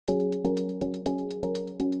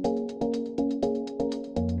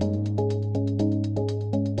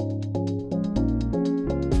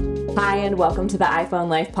Hi, and welcome to the iPhone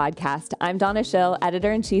Life podcast. I'm Donna Schill,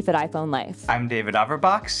 editor-in-chief at iPhone Life. I'm David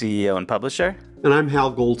Averbach, CEO and publisher. And I'm Hal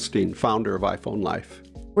Goldstein, founder of iPhone Life.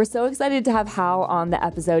 We're so excited to have Hal on the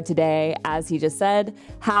episode today. As he just said,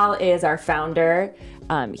 Hal is our founder.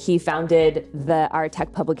 He founded our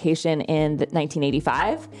tech publication in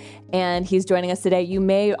 1985, and he's joining us today. You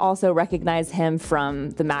may also recognize him from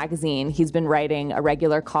the magazine. He's been writing a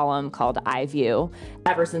regular column called iView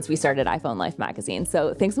ever since we started iPhone Life magazine.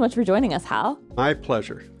 So thanks so much for joining us, Hal. My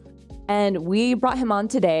pleasure. And we brought him on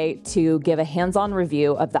today to give a hands-on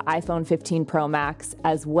review of the iPhone 15 Pro Max,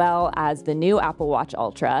 as well as the new Apple Watch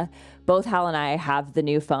Ultra. Both Hal and I have the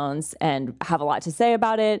new phones and have a lot to say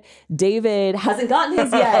about it. David hasn't gotten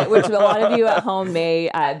his yet, which a lot of you at home may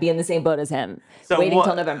be in the same boat as him, waiting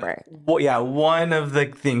till November. Well, yeah, one of the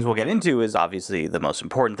things we'll get into is obviously the most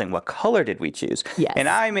important thing. What color did we choose? Yes. And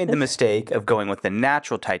I made the mistake of going with the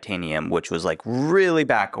natural titanium, which was like really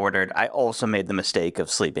back ordered. I also made the mistake of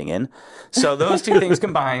sleeping in. So those two things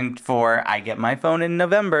combined for I get my phone in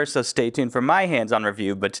November. So stay tuned for my hands-on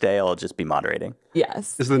review. But today I'll just be moderating.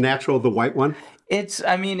 Yes. Is the natural the white one? It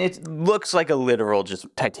looks like a literal just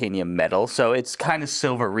titanium metal. So it's kind of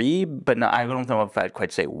silvery, but I don't know if I'd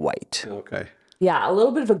quite say white. Okay. Yeah, a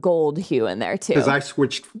little bit of a gold hue in there, too. Because I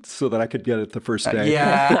switched so that I could get it the first day.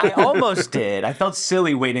 Yeah, I almost did. I felt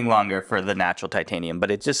silly waiting longer for the natural titanium,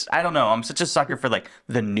 but it just, I don't know. I'm such a sucker for like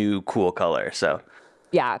the new cool color, so.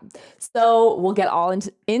 Yeah. So we'll get all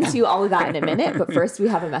into all of that in a minute, but first we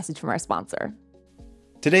have a message from our sponsor.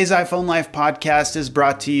 Today's iPhone Life podcast is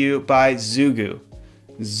brought to you by Zugu.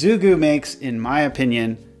 Zugu makes, in my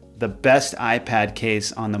opinion, the best iPad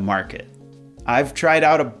case on the market. I've tried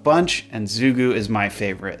out a bunch and Zugu is my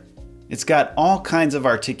favorite. It's got all kinds of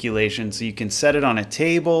articulation so you can set it on a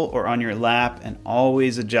table or on your lap and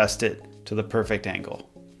always adjust it to the perfect angle.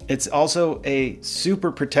 It's also a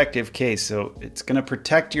super protective case, so it's going to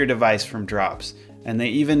protect your device from drops. And they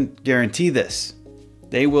even guarantee this.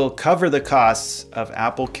 They will cover the costs of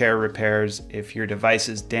Apple Care repairs if your device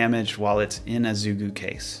is damaged while it's in a Zugu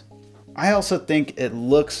case. I also think it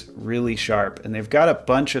looks really sharp, and they've got a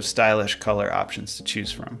bunch of stylish color options to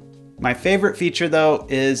choose from. My favorite feature though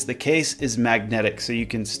is the case is magnetic, so you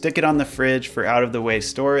can stick it on the fridge for out-of-the-way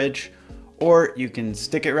storage, or you can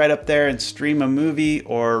stick it right up there and stream a movie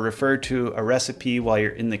or refer to a recipe while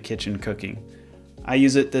you're in the kitchen cooking. I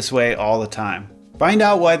use it this way all the time. Find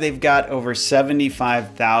out why they've got over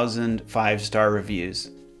 75,000 5-star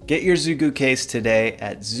reviews. Get your Zugu case today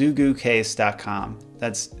at zugukase.com.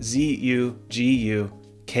 That's Z-U-G-U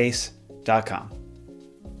case.com.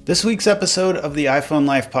 This week's episode of the iPhone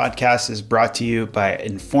Life podcast is brought to you by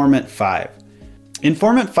Informant 5.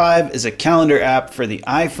 Informant 5 is a calendar app for the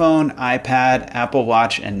iPhone, iPad, Apple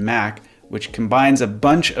Watch, and Mac, which combines a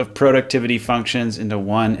bunch of productivity functions into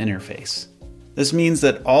one interface. This means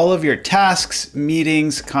that all of your tasks,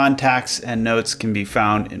 meetings, contacts, and notes can be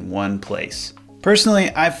found in one place. Personally,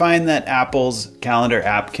 I find that Apple's calendar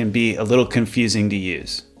app can be a little confusing to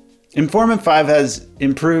use. Informant 5 has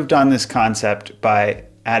improved on this concept by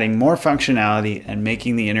adding more functionality and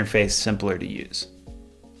making the interface simpler to use.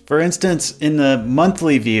 For instance, in the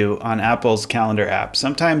monthly view on Apple's calendar app,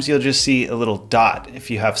 sometimes you'll just see a little dot if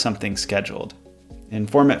you have something scheduled.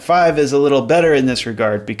 Informant 5 is a little better in this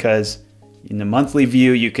regard because in the monthly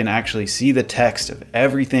view, you can actually see the text of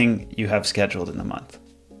everything you have scheduled in the month.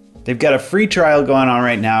 They've got a free trial going on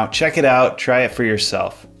right now. Check it out. Try it for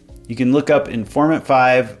yourself. You can look up Informant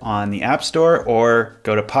 5 on the App Store or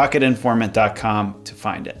go to pocketinformant.com to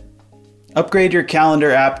find it. Upgrade your calendar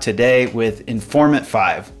app today with Informant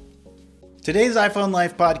 5. Today's iPhone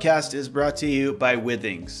Life podcast is brought to you by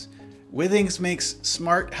Withings. Withings makes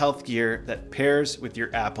smart health gear that pairs with your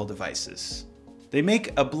Apple devices. They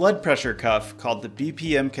make a blood pressure cuff called the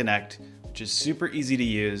BPM Connect, which is super easy to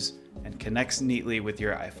use and connects neatly with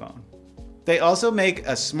your iPhone. They also make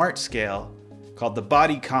a smart scale called the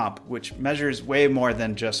Body Comp, which measures way more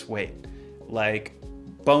than just weight, like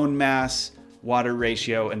bone mass, water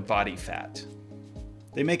ratio, and body fat.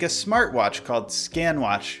 They make a smartwatch called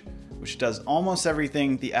ScanWatch, which does almost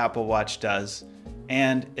everything the Apple Watch does,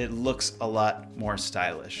 and it looks a lot more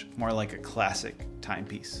stylish, more like a classic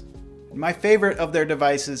timepiece. My favorite of their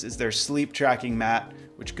devices is their sleep tracking mat,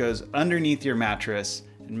 which goes underneath your mattress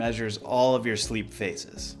and measures all of your sleep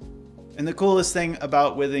phases. And the coolest thing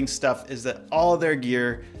about Withings stuff is that all of their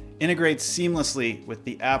gear integrates seamlessly with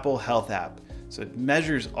the Apple Health app. So it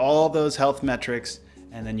measures all those health metrics,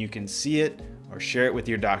 and then you can see it or share it with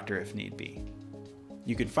your doctor if need be.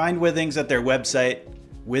 You can find Withings at their website,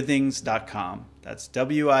 withings.com. That's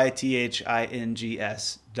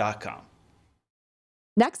WITHINGS.com.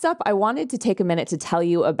 Next up, I wanted to take a minute to tell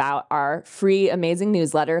you about our free, amazing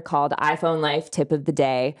newsletter called iPhone Life Tip of the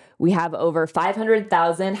Day. We have over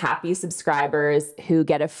 500,000 happy subscribers who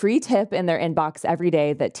get a free tip in their inbox every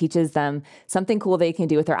day that teaches them something cool they can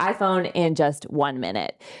do with their iPhone in just 1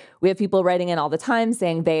 minute. We have people writing in all the time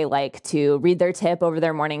saying they like to read their tip over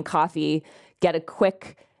their morning coffee, get a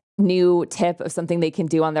quick new tip of something they can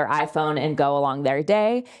do on their iPhone and go along their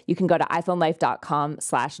day. You can go to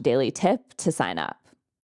iPhonelife.com/daily tip to sign up.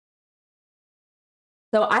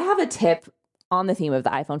 So I have a tip on the theme of the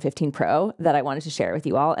iPhone 15 Pro that I wanted to share with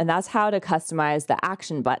you all, and that's how to customize the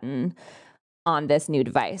action button on this new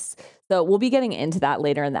device. So we'll be getting into that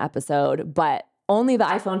later in the episode, but only the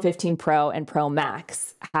iPhone 15 Pro and Pro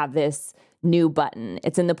Max have this new button.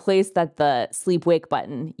 It's in the place that the sleep wake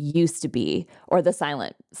button used to be, or the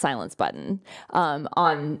silence button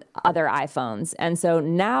on other iPhones. And so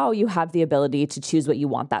now you have the ability to choose what you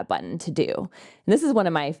want that button to do. And this is one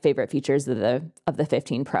of my favorite features of the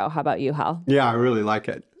 15 Pro. How about you, Hal? Yeah, I really like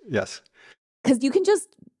it. Yes. Because you can just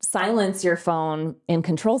silence your phone in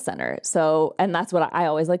Control Center. So, and that's what I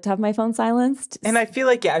always like to have my phone silenced. And I feel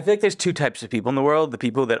like there's two types of people in the world: the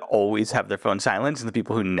people that always have their phone silenced, and the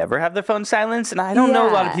people who never have their phone silenced. And I don't know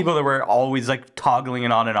a lot of people that were always like toggling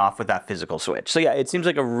it on and off with that physical switch. So yeah, it seems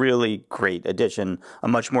like a really great addition, a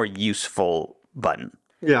much more useful button.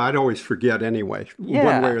 Yeah, I'd always forget anyway,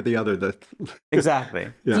 one way or the other. Exactly.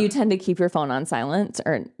 Yeah. Do you tend to keep your phone on silent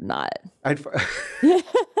or not?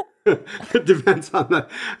 It depends on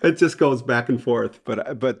it just goes back and forth.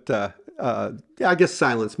 But I guess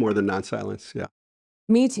silence more than non-silence. Yeah.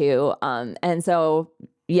 Me too. And so,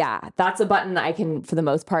 yeah, that's a button I can, for the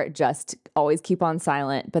most part, just always keep on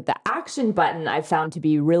silent. But the action button I've found to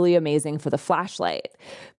be really amazing for the flashlight,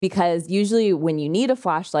 because usually when you need a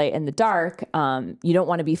flashlight in the dark, you don't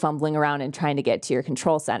want to be fumbling around and trying to get to your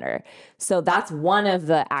Control Center. So that's one of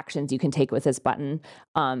the actions you can take with this button.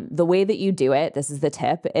 The way that you do it, this is the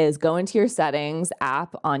tip, is go into your settings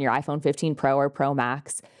app on your iPhone 15 Pro or Pro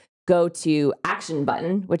Max. Go to action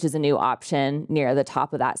button, which is a new option near the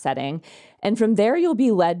top of that setting. And from there, you'll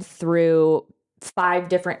be led through 5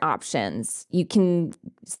 different options. You can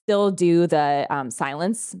still do the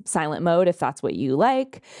silent mode if that's what you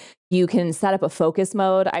like. You can set up a focus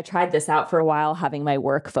mode. I tried this out for a while, having my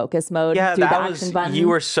work focus mode through the action button. You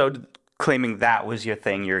were so claiming that was your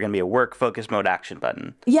thing. You're going to be a work focus mode action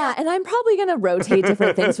button. Yeah, and I'm probably going to rotate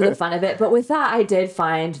different things for the fun of it. But with that, I did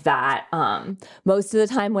find that most of the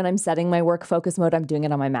time when I'm setting my work focus mode, I'm doing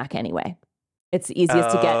it on my Mac anyway. It's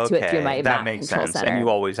easiest to get to it through my Mac Control Center. And you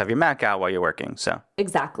always have your Mac out while you're working, so.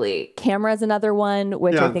 Exactly. Camera is another one,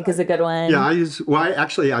 which I think is a good one. Yeah, I use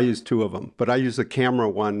 2 of them, but I use the camera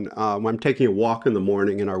one when I'm taking a walk in the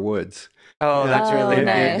morning in our woods. Oh, that's really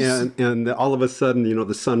nice. And all of a sudden,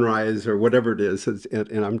 the sunrise or whatever it is,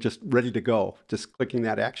 and I'm just ready to go. Just clicking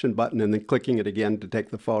that action button and then clicking it again to take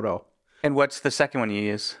the photo. And what's the second one you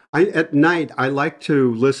use? At night, I like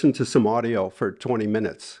to listen to some audio for 20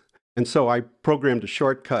 minutes. And so I programmed a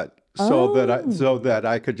shortcut so that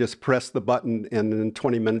I could just press the button and in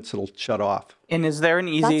 20 minutes it'll shut off. And is there an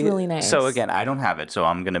easy? That's really nice. So again, I don't have it, so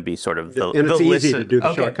I'm going to be sort of and it's easy to do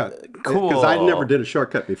the shortcut. Cool. Because I never did a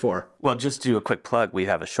shortcut before. Well, just do a quick plug. We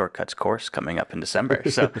have a shortcuts course coming up in December.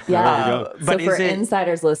 So yeah. But so for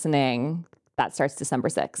insiders listening, that starts December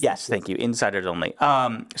 6th. Yes, thank you. Insiders only.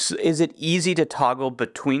 So is it easy to toggle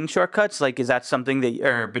between shortcuts? Like, is that something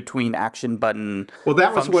or between action button? Well,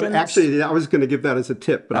 that was what actually, I was going to give that as a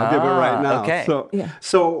tip, but I'll give it right now. Okay.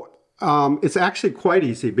 So it's actually quite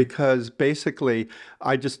easy because basically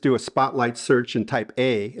I just do a spotlight search and type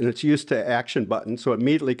A, and it's used to action button. So it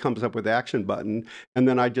immediately comes up with action button, and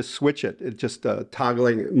then I just switch it. It just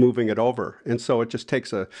toggling, moving it over. And so it just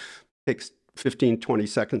takes 15, 20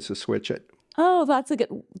 seconds to switch it. Oh, that's a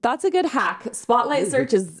good hack. Spotlight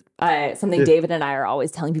search is something David and I are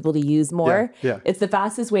always telling people to use more. Yeah. It's the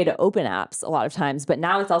fastest way to open apps a lot of times, but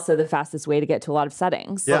now it's also the fastest way to get to a lot of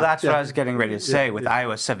settings. Well, that's what I was getting ready to say. With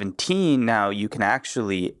iOS 17 now, you can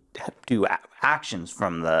actually do actions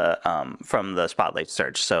from the Spotlight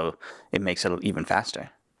search, so it makes it even faster.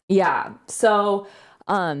 Yeah. So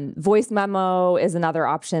voice memo is another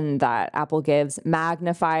option that Apple gives.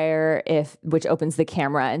 Magnifier, which opens the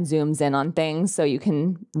camera and zooms in on things so you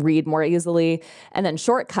can read more easily. And then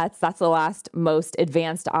shortcuts, that's the last most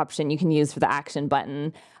advanced option you can use for the action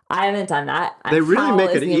button. I haven't done that. They really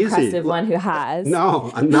make it easy. Impressive one who has.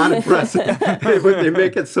 No, I'm not impressive. They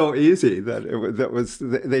make it so easy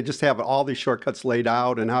that they just have all these shortcuts laid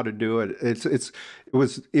out and how to do it.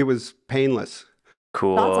 It was painless.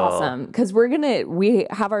 Cool. That's awesome. Because we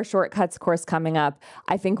have our shortcuts course coming up.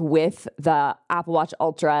 I think with the Apple Watch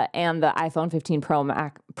Ultra and the iPhone 15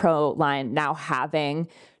 Pro line now having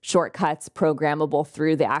shortcuts programmable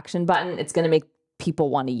through the action button, it's going to make people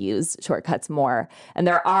want to use shortcuts more. And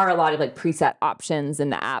there are a lot of like preset options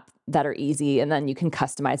in the app that are easy, and then you can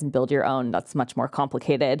customize and build your own. That's much more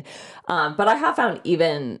complicated. But I have found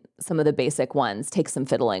even some of the basic ones take some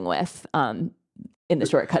fiddling with. In the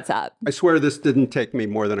shortcuts app. I swear this didn't take me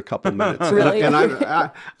more than a couple minutes. Really? And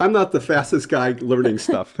I'm not the fastest guy learning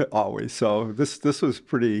stuff always. So this was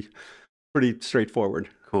pretty straightforward.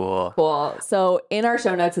 Cool. So in our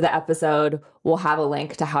show notes of the episode, we'll have a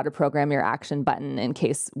link to how to program your action button in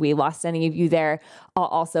case we lost any of you there. I'll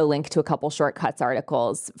also link to a couple shortcuts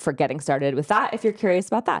articles for getting started with that if you're curious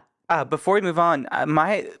about that. Before we move on,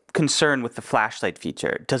 my concern with the flashlight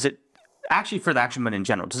feature, actually, for the action button in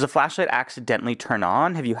general, does the flashlight accidentally turn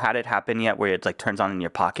on? Have you had it happen yet where it like turns on in your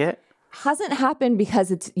pocket? Hasn't happened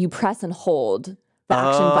because you press and hold the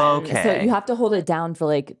action button. Okay. So you have to hold it down for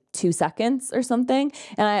like 2 seconds or something.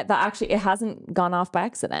 And it hasn't gone off by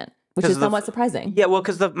accident, which is somewhat surprising. Yeah, well,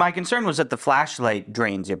 because my concern was that the flashlight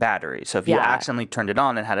drains your battery. So if you accidentally turned it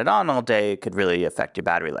on and had it on all day, it could really affect your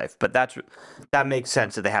battery life. But that makes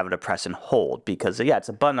sense that they have it to press and hold because, it's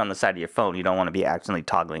a button on the side of your phone. You don't want to be accidentally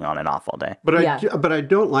toggling on and off all day. But I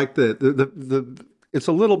don't like the it's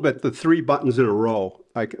a little bit the 3 buttons in a row.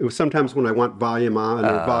 Like sometimes when I want volume on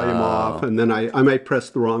or volume off, and then I might press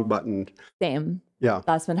the wrong button. Same. Yeah.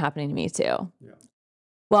 That's been happening to me too. Yeah.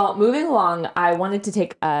 Well, moving along, I wanted to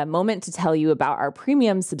take a moment to tell you about our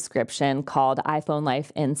premium subscription called iPhone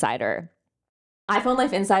Life Insider. iPhone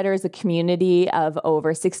Life Insider is a community of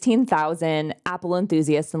over 16,000 Apple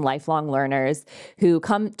enthusiasts and lifelong learners who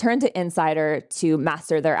turn to Insider to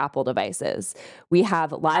master their Apple devices. We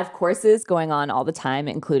have live courses going on all the time,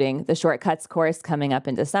 including the Shortcuts course coming up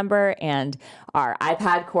in December and our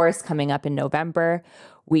iPad course coming up in November.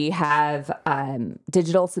 We have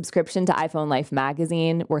digital subscription to iPhone Life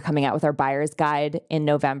magazine. We're coming out with our buyer's guide in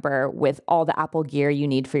November with all the Apple gear you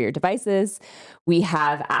need for your devices. We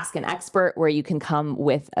have Ask an Expert, where you can come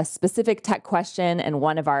with a specific tech question, and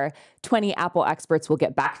one of our 20 Apple experts will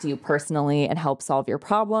get back to you personally and help solve your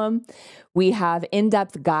problem. We have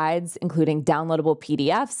in-depth guides, including downloadable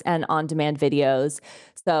PDFs and on-demand videos.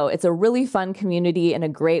 So it's a really fun community and a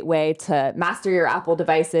great way to master your Apple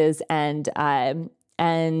devices and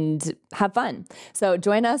have fun. So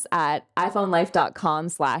join us at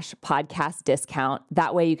iPhoneLife.com/podcast discount.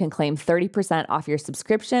 That way you can claim 30% off your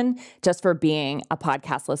subscription just for being a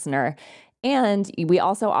podcast listener. And we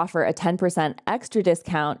also offer a 10% extra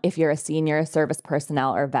discount if you're a senior, service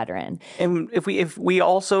personnel, or veteran. And if we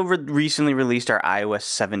also recently released our iOS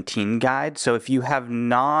 17 guide. So if you're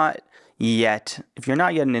not yet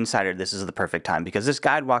an insider, this is the perfect time because this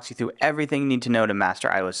guide walks you through everything you need to know to master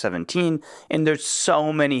iOS 17. And there's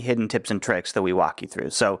so many hidden tips and tricks that we walk you through.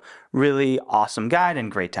 So really awesome guide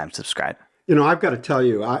and great time to subscribe. I've got to tell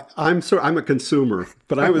you, I'm a consumer,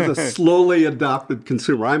 but I was a slowly adopted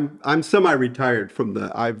consumer. I'm semi-retired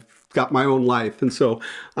I've got my own life, and so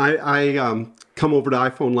I come over to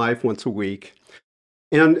iPhone Life once a week.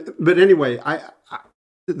 But anyway,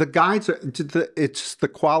 the guides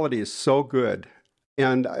the quality is so good,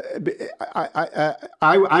 and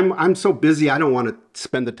I'm so busy I don't want to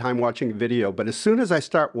spend the time watching a video. But as soon as I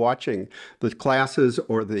start watching the classes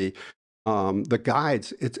or the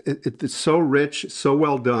guides, it's so rich, so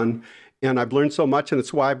well done, and I've learned so much, and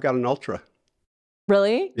it's why I've got an Ultra.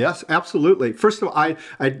 Really? Yes, absolutely. First of all,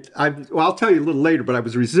 I'll tell you a little later, but I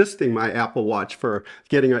was resisting my Apple Watch for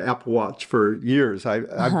getting an Apple Watch for years.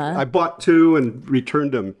 I bought 2 and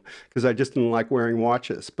returned them because I just didn't like wearing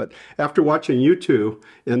watches. But after watching you two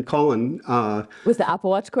and Colin... with the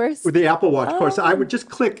Apple Watch course? With the Apple Watch course, I would just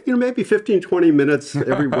click, maybe 15, 20 minutes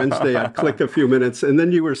every Wednesday. I'd click a few minutes. And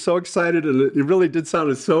then you were so excited, and it really did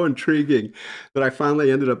sound so intriguing that I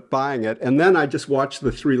finally ended up buying it. And then I just watched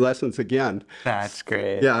the 3 lessons again. That's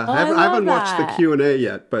great. Yeah, I haven't watched the Q&A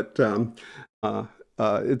yet, but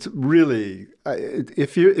it's really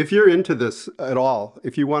if you're into this at all,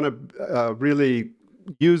 if you want to really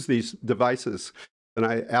use these devices, then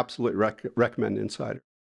I absolutely recommend Insider.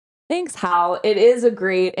 Thanks, Hal. It is a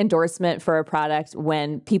great endorsement for a product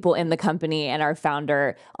when people in the company and our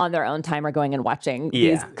founder on their own time are going and watching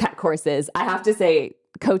these courses. I have to say,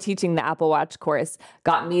 co-teaching the Apple Watch course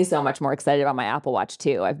got me so much more excited about my Apple Watch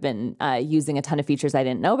too. I've been using a ton of features I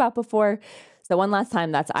didn't know about before. So one last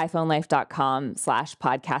time, that's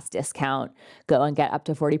iPhoneLife.com/podcast discount. Go and get up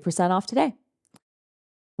to 40% off today.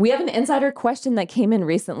 We have an insider question that came in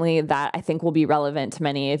recently that I think will be relevant to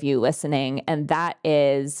many of you listening. And that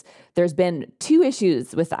is, there's been 2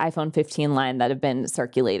 issues with the iPhone 15 line that have been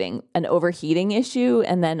circulating, an overheating issue,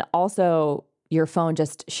 and then also your phone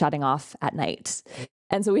just shutting off at night.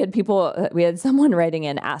 And so we had someone writing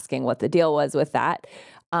in asking what the deal was with that.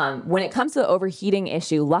 When it comes to the overheating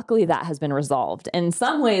issue, luckily that has been resolved. In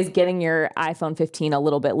some ways, getting your iPhone 15 a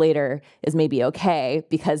little bit later is maybe okay,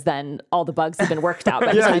 because then all the bugs have been worked out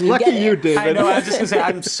by the time you lucky get it. you, David. I know. I was just gonna say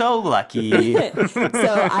I'm so lucky. So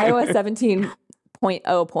iOS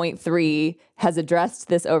 17.0.3 has addressed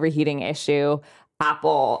this overheating issue.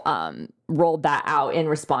 Apple rolled that out in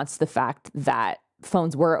response to the fact that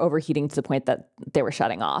phones were overheating to the point that they were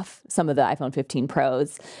shutting off some of the iPhone 15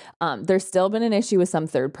 Pros. There's still been an issue with some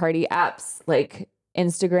third-party apps like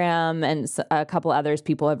Instagram and a couple others.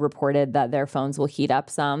 People have reported that their phones will heat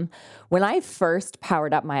up some. When I first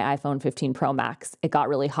powered up my iPhone 15 Pro Max, it got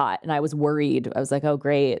really hot and I was worried. I was like, oh,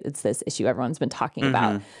 great, it's this issue everyone's been talking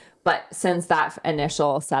about. But since that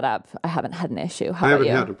initial setup, I haven't had an issue. How I about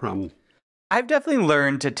haven't you? had a problem. I've definitely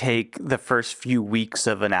learned to take the first few weeks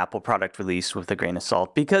of an Apple product release with a grain of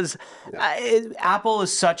salt because Apple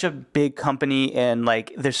is such a big company and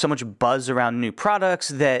like there's so much buzz around new products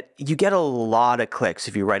that you get a lot of clicks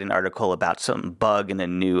if you write an article about some bug in a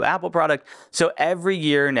new Apple product. So every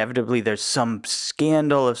year, inevitably, there's some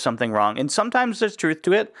scandal of something wrong. And sometimes there's truth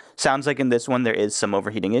to it. Sounds like in this one, there is some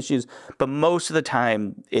overheating issues, but most of the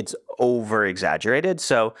time it's over exaggerated.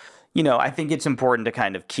 So I think it's important to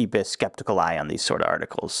kind of keep a skeptical eye on these sort of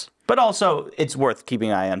articles. But also, it's worth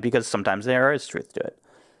keeping an eye on because sometimes there is truth to it.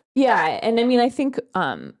 Yeah. And I mean, I think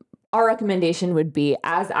our recommendation would be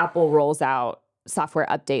as Apple rolls out software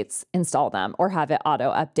updates, install them or have it auto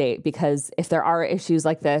update, because if there are issues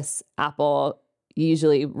like this, Apple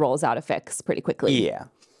usually rolls out a fix pretty quickly. Yeah.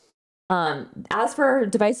 As for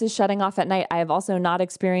devices shutting off at night, I have also not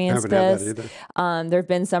experienced this. Haven't had that either. There have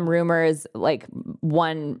been some rumors, like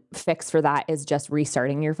one fix for that is just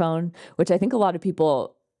restarting your phone, which I think a lot of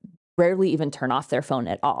people rarely even turn off their phone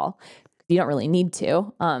at all. You don't really need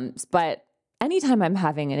to. But anytime I'm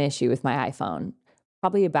having an issue with my iPhone,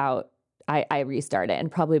 probably I restart it, and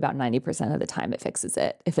probably about 90% of the time it fixes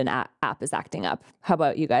it if an app is acting up. How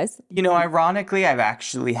about you guys? Ironically, I've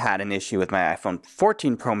actually had an issue with my iPhone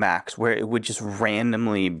 14 Pro Max where it would just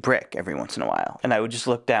randomly brick every once in a while. And I would just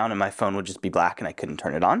look down and my phone would just be black and I couldn't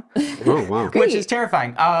turn it on. Oh, wow. Which is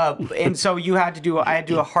terrifying. And so I had to do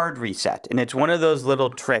a hard reset. And it's one of those little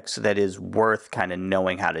tricks that is worth kind of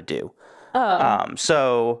knowing how to do.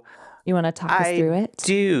 So You want to talk us through it? I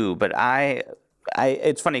do, but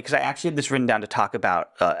it's funny because I actually had this written down to talk about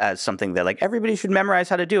as something that like everybody should memorize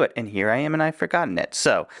how to do it. And here I am and I've forgotten it.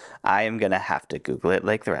 So I am going to have to Google it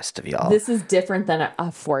like the rest of y'all. This is different than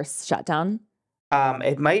a forced shutdown.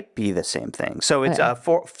 It might be the same thing. So it's a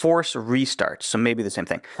force restart. So maybe the same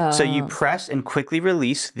thing. So you press and quickly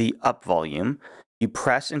release the up volume. You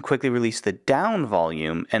press and quickly release the down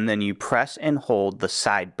volume, and then you press and hold the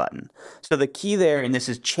side button. So the key there, and this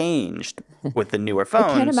has changed with the newer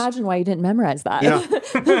phones. I can't imagine why you didn't memorize that. Yeah.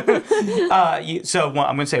 I'm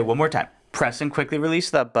going to say it one more time. Press and quickly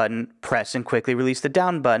release the up button, press and quickly release the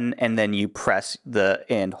down button, and then you press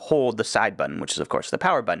and hold the side button, which is, of course, the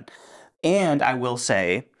power button. And I will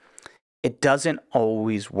say, it doesn't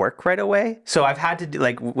always work right away. So I've had to do,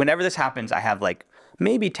 whenever this happens, I have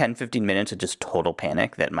maybe 10, 15 minutes of just total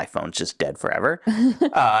panic that my phone's just dead forever.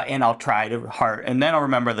 And I'll try and then I'll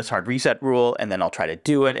remember this hard reset rule, and then I'll try to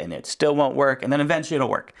do it, and it still won't work, and then eventually it'll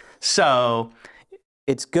work. So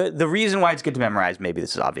it's good. The reason why it's good to memorize, maybe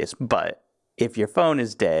this is obvious, but if your phone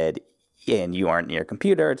is dead and you aren't near your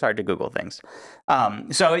computer, it's hard to Google things.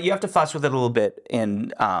 So you have to fuss with it a little bit.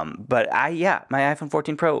 And but my iPhone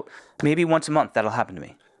 14 Pro, maybe once a month, that'll happen to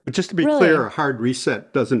me. But just to be clear, a hard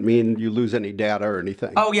reset doesn't mean you lose any data or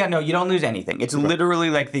anything. Oh, yeah, no, you don't lose anything. It's literally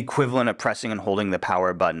like the equivalent of pressing and holding the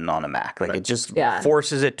power button on a Mac. It just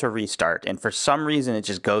forces it to restart. And for some reason, it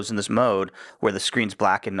just goes in this mode where the screen's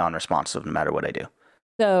black and non-responsive no matter what I do.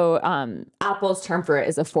 So Apple's term for it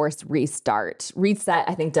is a forced restart. Reset,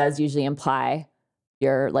 I think, does usually imply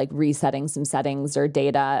you're resetting some settings or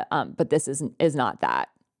data, but this is not that.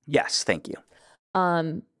 Yes, thank you.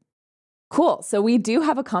 Cool. So we do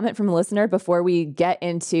have a comment from a listener before we get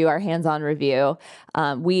into our hands-on review.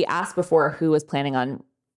 We asked before who was planning on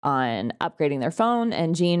upgrading their phone,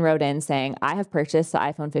 and Jean wrote in saying, I have purchased the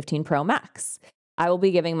iPhone 15 Pro Max. I will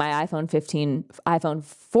be giving my iPhone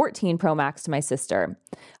 14 Pro Max to my sister.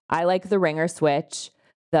 I like the ringer switch.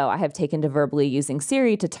 though I have taken to verbally using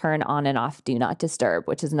Siri to turn on and off Do Not Disturb,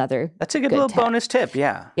 which is another That's a good little tip. bonus tip.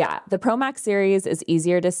 Yeah. Yeah, the Pro Max series is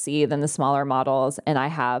easier to see than the smaller models, and I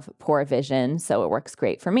have poor vision, so it works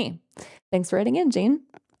great for me. Thanks for writing in, Jane.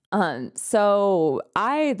 This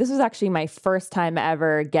was actually my first time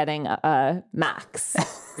ever getting a Max.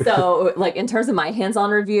 So like in terms of my hands-on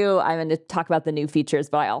review, I'm going to talk about the new features,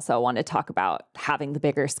 but I also want to talk about having the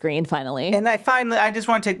bigger screen finally. And I just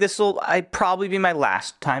want to take this will probably be my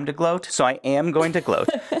last time to gloat, so I am going to gloat.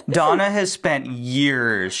 Donna has spent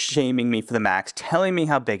years shaming me for the Max, telling me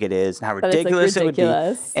how big it is and how ridiculous it would be.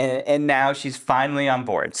 And now she's finally on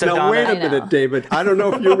board. So now, Donna, wait a minute, David. I don't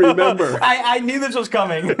know if you remember. I knew this was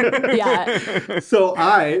coming. Yeah. So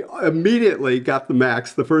I immediately got the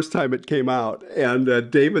Max the first time it came out, and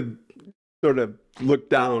David sort of looked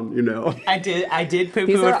down, you know. I did poo-poo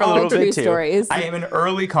These it are for a all little true bit too. stories. I am an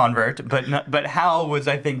early convert, but Hal was,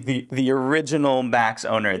 I think, the original Max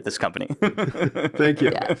owner at this company. Thank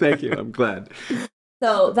you. Yeah. Thank you. I'm glad.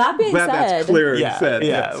 So that being Glad said, that's clear and Yeah, said.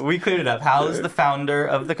 yeah, Yes. we cleared it up. Hal is the founder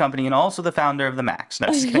of the company and also the founder of the Max. No,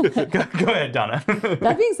 just kidding. Go ahead, Donna.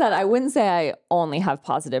 that being said, I wouldn't say I only have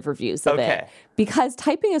positive reviews of Okay. it because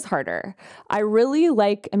typing is harder. I really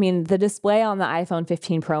the display on the iPhone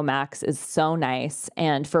 15 Pro Max is so nice.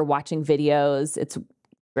 And for watching videos, it's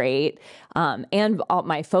great. And all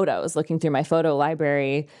my photos, looking through my photo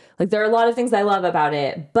library, like there are a lot of things I love about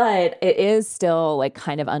it, but it is still like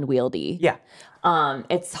kind of unwieldy. Yeah.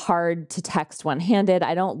 It's hard to text one-handed.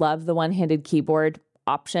 I don't love the one-handed keyboard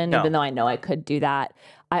option, even though I know I could do that.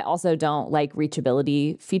 I also don't like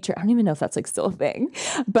reachability feature. I don't even know if that's like still a thing,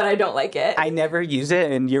 but I don't like it. I never use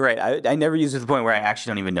it, and you're right. I never use it to the point where I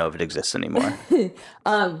actually don't even know if it exists anymore.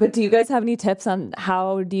 But do you guys have any tips on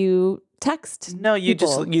how do you text? No, you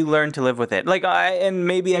people? you learn to live with it. And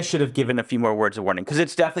maybe I should have given a few more words of warning because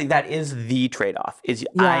it's definitely that is the trade-off.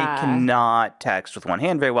 I cannot text with one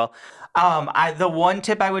hand very well. The one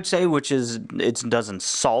tip I would say, which is it doesn't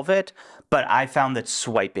solve it, but I found that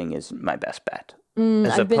swiping is my best bet.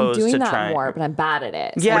 I've been doing that more, but I'm bad at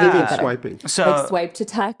it. Yeah. What do you mean swiping? So like swipe to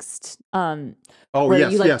text. Oh, where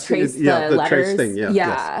yes, you like yes. trace the the letters. trace thing, yeah.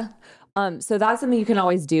 Yeah. Yes. So that's something you can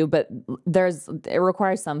always do, but it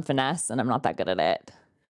requires some finesse, and I'm not that good at it.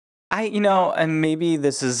 And maybe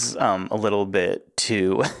this is a little bit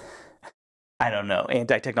too, I don't know,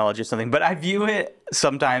 anti-technology or something, but I view it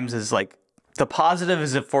sometimes as like the positive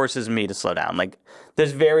is it forces me to slow down. Like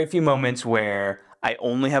there's very few moments where I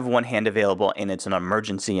only have one hand available and it's an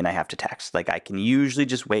emergency and I have to text. Like I can usually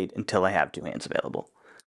just wait until I have two hands available.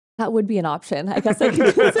 That would be an option. I guess I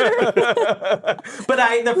could consider.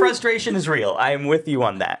 But the frustration is real. I am with you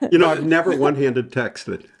on that. I've never one-handed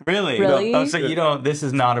texted. Really? Really? Oh, so this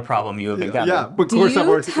is not a problem you have encountered. Yeah, but of Do course I've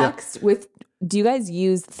you always text with? Do you guys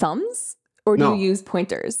use thumbs or do No. you use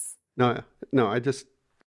pointers? No,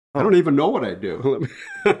 I don't even know what I do.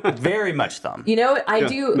 Very much thumb. You know, I Yeah.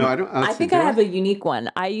 do. No, I don't- I think I have a unique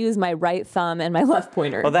one. I use my right thumb and my left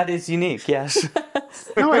pointer. Well, that is unique, yes.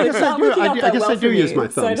 No, I It's guess not I do. working out I that guess well I do for use me, my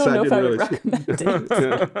thumb. So I don't know if I would really recommend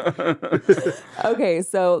it. Okay,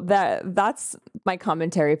 so that's my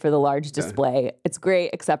commentary for the large display. It's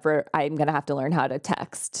great, except for I'm going to have to learn how to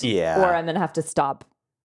text. Yeah. Or I'm going to have to stop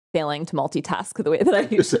failing to multitask the way that I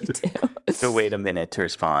usually do. So wait a minute to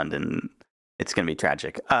respond, and it's going to be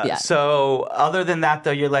tragic. Yeah. So other than that,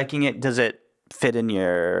 though, you're liking it. Does it fit in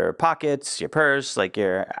your pockets, your purse? Like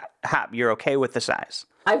you're okay with the size?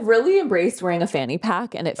 I've really embraced wearing a fanny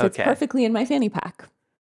pack, and it fits perfectly in my fanny pack.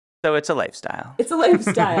 So it's a lifestyle. It's a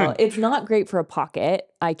lifestyle. It's not great for a pocket.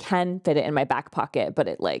 I can fit it in my back pocket, but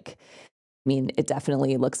it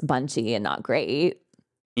definitely looks bunchy and not great.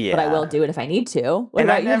 Yeah. But I will do it if I need to. What And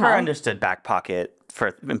about I you, never Hal? understood back pocket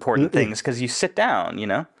for important things because you sit down,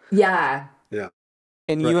 Yeah. Yeah.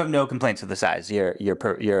 And you have no complaints with the size.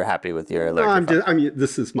 You're happy with your larger phone.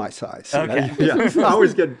 This is my size. Okay. I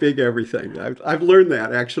always get big everything. I've learned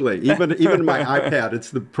that actually. Even my iPad, it's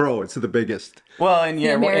the Pro. It's the biggest. Well, and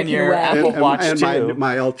your American way. Apple Watch and too.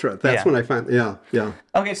 my Ultra. That's when I find. Yeah.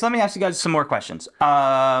 Okay, so let me ask you guys some more questions.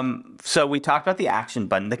 So we talked about the action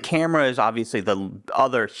button. The camera is obviously the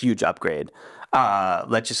other huge upgrade. I'll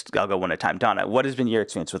go one at a time. Donna, what has been your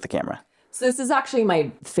experience with the camera? So this is actually my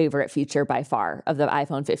favorite feature by far of the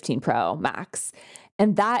iPhone 15 Pro Max.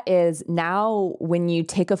 And that is now when you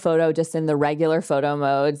take a photo just in the regular photo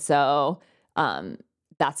mode. So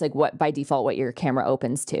that's like by default what your camera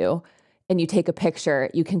opens to. And you take a picture,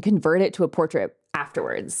 you can convert it to a portrait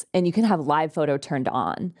afterwards. And you can have live photo turned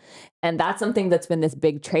on. And that's something that's been this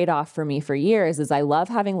big trade-off for me for years is I love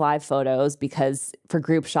having live photos because for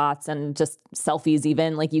group shots and just selfies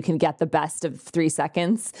even, like you can get the best of 3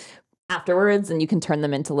 seconds afterwards, and you can turn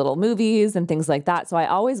them into little movies and things like that. So I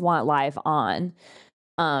always want live on.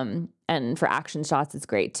 And for action shots, it's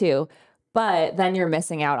great too. But then you're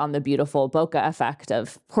missing out on the beautiful bokeh effect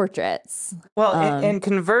of portraits. Well, and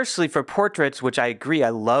conversely, for portraits, which I agree, I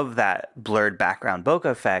love that blurred background bokeh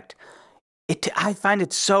effect. I find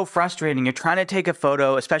it so frustrating. You're trying to take a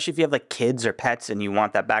photo, especially if you have like kids or pets and you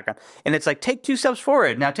want that background. And it's like, take 2 steps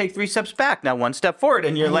forward. Now take 3 steps back. Now 1 step forward.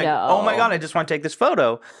 And you're like, oh my God, I just want to take this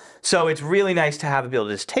photo. So it's really nice to have it be able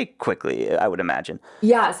to just take quickly, I would imagine.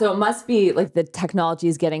 Yeah. So it must be like the technology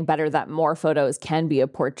is getting better that more photos can be a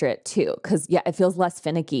portrait too. Cause yeah, it feels less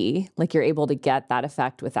finicky. Like you're able to get that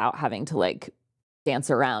effect without having to like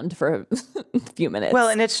dance around for a few minutes. Well,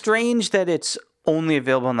 and it's strange that it's only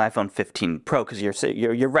available on the iPhone 15 Pro because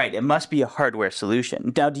you're right. It must be a hardware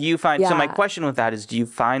solution. Now, do you find? So my question with that is, do you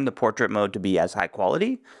find the portrait mode to be as high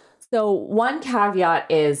quality? So one caveat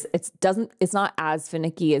is it's not as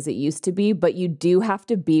finicky as it used to be, but you do have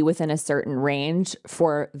to be within a certain range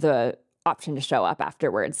for the option to show up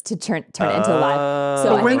afterwards to turn it into live.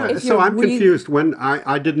 So I'm confused. When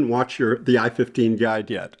I didn't watch the i15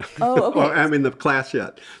 guide yet. Oh, okay. Or, I mean the class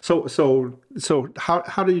yet. So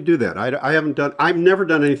how do you do that? I've never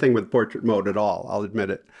done anything with portrait mode at all. I'll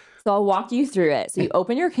admit it. So I'll walk you through it. So you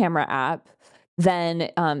open your camera app,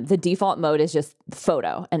 then the default mode is just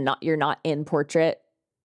photo, and you're not in portrait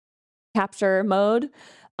capture mode.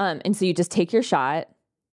 And so you just take your shot.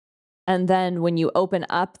 And then when you open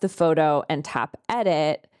up the photo and tap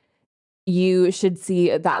edit, you should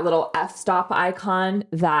see that little f-stop icon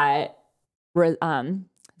that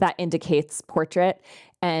indicates portrait.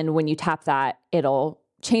 And when you tap that, it'll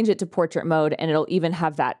change it to portrait mode, and it'll even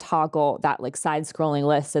have that toggle, that like side scrolling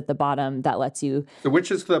list at the bottom that lets you. So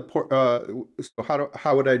which is the so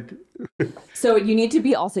how would I? So you need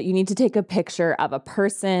to take a picture of a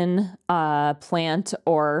person, plant,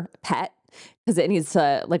 or pet. Because it needs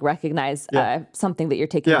to like recognize something that you're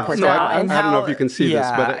taking a portrait of. I don't know if you can see this,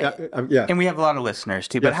 but yeah. And we have a lot of listeners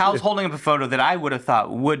too. But Hal's holding up a photo that I would have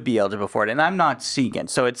thought would be eligible for it, and I'm not seeing it.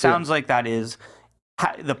 So it sounds like that is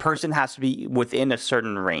the person has to be within a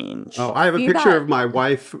certain range. Oh, I have a picture of my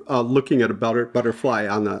wife looking at a butterfly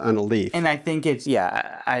on a leaf. And I think it's it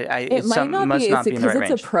might not be because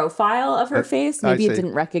it's a profile of her face. Maybe it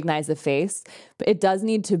didn't recognize the face, but it does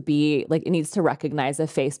need to be like it needs to recognize a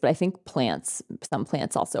face. But I think some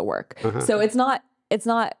plants also work. So it's not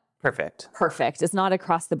perfect. It's not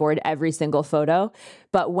across the board every single photo,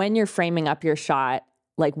 but when you're framing up your shot,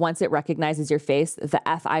 like once it recognizes your face, the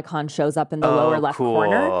F icon shows up in the lower left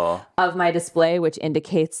corner of my display, which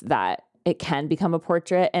indicates that it can become a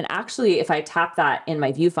portrait. And actually, if I tap that in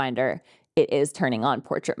my viewfinder, it is turning on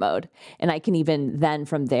portrait mode. And I can even then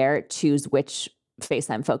from there choose which face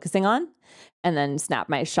I'm focusing on and then snap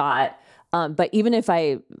my shot. But even if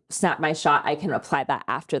I snap my shot, I can apply that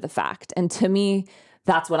after the fact. And to me,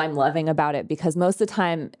 that's what I'm loving about it, because most of the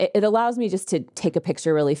time it allows me just to take a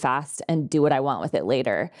picture really fast and do what I want with it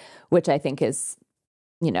later, which I think is,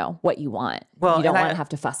 what you want. Well, you don't want to have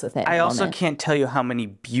to fuss with it. I also can't tell you how many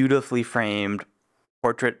beautifully framed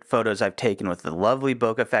portrait photos I've taken with the lovely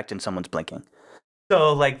bokeh effect and someone's blinking.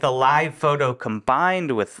 So like the live photo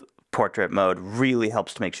combined with portrait mode really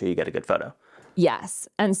helps to make sure you get a good photo. Yes.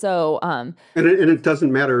 And so and it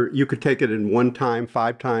doesn't matter, you could take it in 1 time,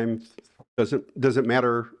 5 times. Does it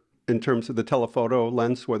matter in terms of the telephoto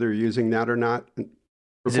lens whether you're using that or not?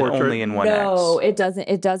 Is it only in 1x? No, it doesn't.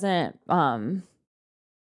 It doesn't.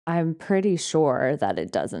 I'm pretty sure that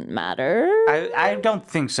it doesn't matter. I don't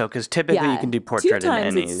think so, because typically you can do portrait 2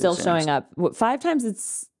 times in any. It's still showing up. 5 times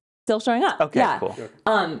it's still showing up. Okay, cool.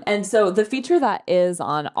 And so the feature that is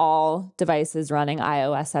on all devices running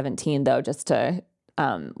iOS 17, though, just to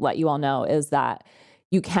let you all know, is that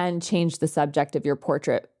you can change the subject of your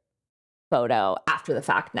portrait photo after the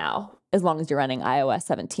fact now, as long as you're running iOS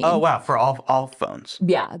 17. Oh, wow. For all phones.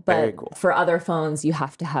 Yeah. But very cool. For other phones, you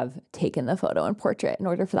have to have taken the photo in portrait in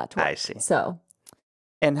order for that to work. I see. So.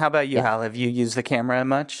 And how about you, Hal? Have you used the camera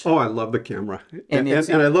much? Oh, I love the camera. And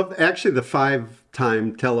I love actually the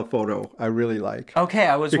 5-time telephoto. I really like. Okay.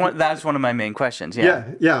 That's one of my main questions.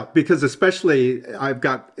 Yeah. Because especially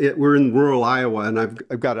we're in rural Iowa, and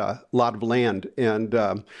I've got a lot of land,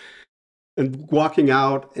 and walking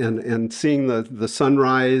out and seeing the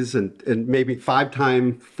sunrise and maybe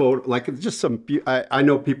 5-time photo, like just some, I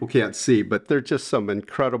know people can't see, but they're just some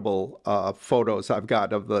incredible photos I've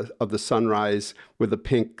got of the sunrise with the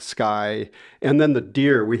pink sky. And then the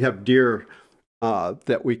deer, we have deer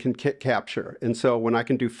that we can capture. And so when I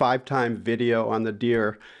can do 5-time video on the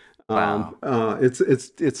deer, Wow.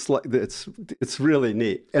 It's really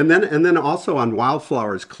neat. And then also on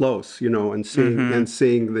wildflowers close, and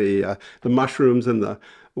seeing the mushrooms and the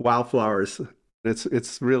wildflowers.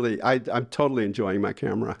 It's really I'm totally enjoying my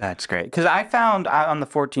camera. That's great. Because I found on the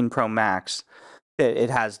 14 Pro Max, it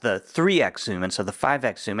has the 3x zoom and so the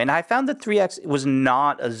 5x zoom. And I found the 3x was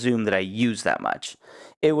not a zoom that I use that much.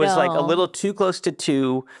 It was like a No. little too close to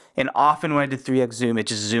 2. And often when I did 3x zoom, it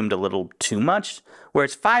just zoomed a little too much.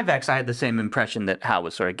 Whereas 5x, I had the same impression that Hal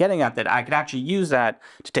was sort of getting at, that I could actually use that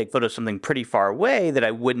to take photos of something pretty far away that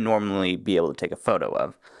I wouldn't normally be able to take a photo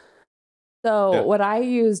of. So Yeah. what I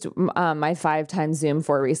used my 5x zoom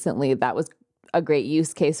for recently, that was a great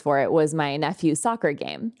use case for it, was my nephew's soccer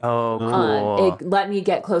game. Oh, cool. It let me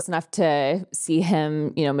get close enough to see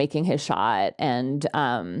him, making his shot. And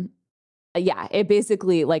yeah, it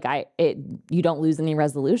basically you don't lose any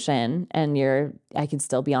resolution and I can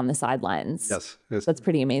still be on the sidelines. Yes. That's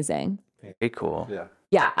pretty amazing. Very cool. Yeah.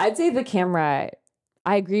 Yeah, I'd say the camera,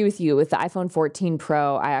 I agree with you. With the iPhone 14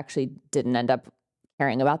 Pro, I actually didn't end up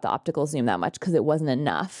caring about the optical zoom that much because it wasn't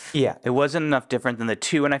enough. Yeah, it wasn't enough different than the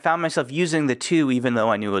 2. And I found myself using the 2 even though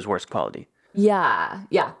I knew it was worse quality. Yeah,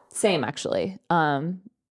 same actually.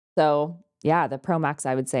 So yeah, the Pro Max,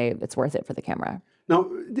 I would say it's worth it for the camera. Now,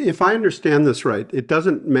 if I understand this right, it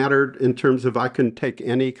doesn't matter in terms of I can take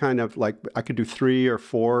any kind of I could do 3 or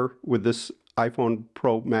 4 with this iPhone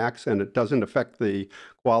Pro Max and it doesn't affect the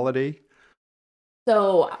quality.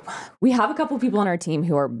 So we have a couple people on our team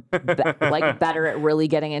who are better at really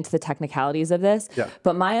getting into the technicalities of this. Yeah.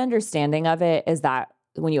 But my understanding of it is that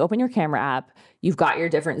when you open your camera app, you've got your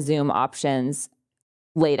different zoom options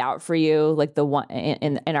laid out for you. Like the one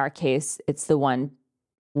in our case, it's the 1,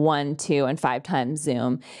 2, and 5x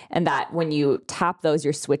zoom. And that when you tap those,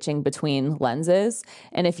 you're switching between lenses.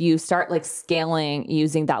 And if you start scaling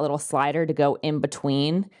using that little slider to go in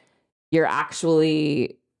between, you're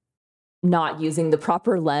actually not using the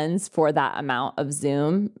proper lens for that amount of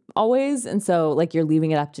zoom always. And so you're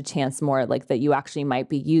leaving it up to chance more that you actually might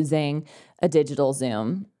be using a digital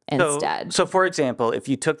zoom instead. So for example, if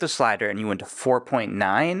you took the slider and you went to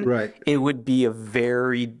 4.9, Right. it would be a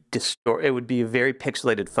very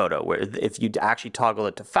pixelated photo where if you actually toggle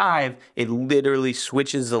it to 5, it literally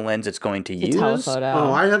switches the lens it's going to use. Telephoto.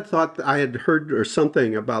 Oh, I had heard or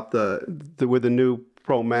something about with the new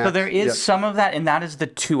Pro Max. So there is some of that, and that is the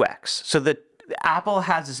 2x. So Apple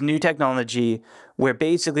has this new technology where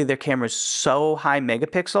basically their camera is so high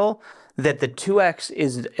megapixel that the 2x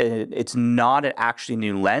it's not an actually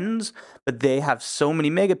new lens, but they have so many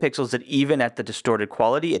megapixels that even at the distorted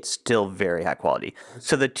quality, it's still very high quality.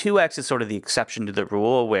 So the 2x is sort of the exception to the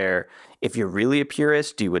rule, where if you're really a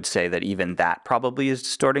purist, you would say that even that probably is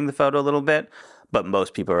distorting the photo a little bit. But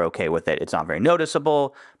most people are okay with it. It's not very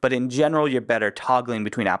noticeable. But in general, you're better toggling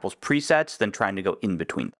between Apple's presets than trying to go in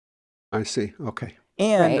between them. I see. Okay.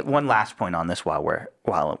 And Right. one last point on this while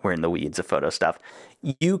we're in the weeds of photo stuff.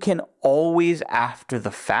 You can always, after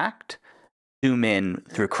the fact, zoom in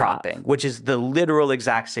through cropping, which is the literal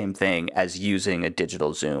exact same thing as using a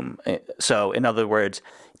digital zoom. So in other words,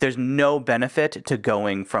 there's no benefit to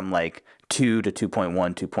going from 2 to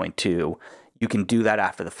 2.1, 2.2. You can do that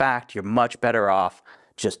after the fact. You're much better off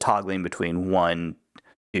just toggling between 1,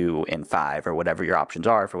 2, and 5, or whatever your options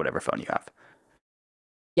are for whatever phone you have.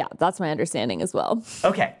 Yeah, that's my understanding as well.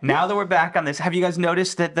 Okay, now that we're back on this, have you guys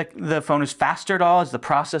noticed that the phone is faster at all? Is the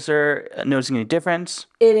processor noticing any difference?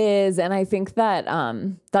 It is, and I think that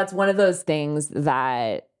that's one of those things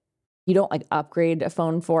that you don't upgrade a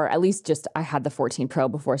phone for. At least I had the 14 Pro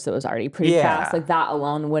before, so it was already pretty fast. That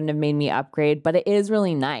alone wouldn't have made me upgrade, but it is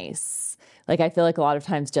really nice. I feel a lot of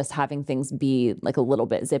times just having things be a little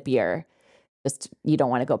bit zippier, you don't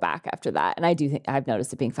want to go back after that. And I do think I've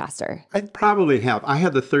noticed it being faster. I probably have. I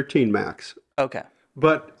had the 13 Max. Okay.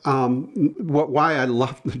 But why I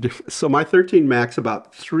love the difference. So my 13 Max,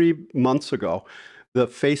 about 3 months ago, the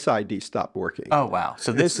Face ID stopped working. Oh, wow.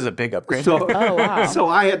 So this is a big upgrade. So, Oh, wow. so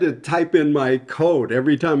I had to type in my code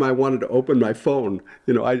every time I wanted to open my phone.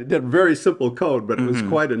 I did a very simple code, but it was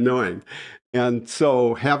quite annoying. And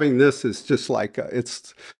so having this is just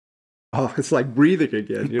it's like breathing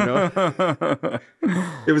again,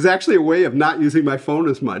 It was actually a way of not using my phone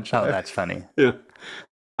as much. Oh, that's funny. Yeah.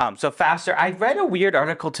 So faster. I read a weird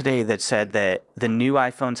article today that said that the new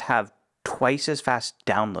iPhones have twice as fast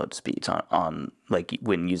download speeds on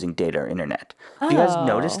when using data or internet. Have you guys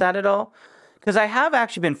noticed that at all? Because I have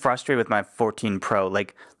actually been frustrated with my 14 Pro.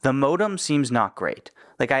 The modem seems not great.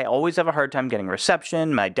 I always have a hard time getting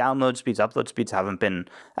reception. My download speeds, upload speeds haven't been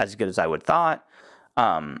as good as I would thought.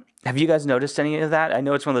 Have you guys noticed any of that? I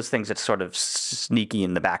know it's one of those things that's sort of sneaky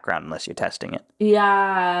in the background unless you're testing it.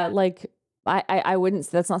 Yeah, like I wouldn't.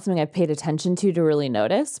 That's not something I've paid attention to really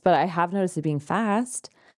notice, but I have noticed it being fast.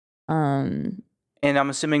 And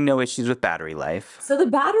I'm assuming no issues with battery life. So the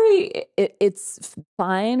battery, it's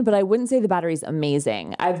fine, but I wouldn't say the battery's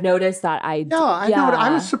amazing. I've noticed that I know.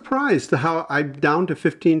 I was surprised how I'm down to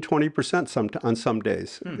 15-20% on some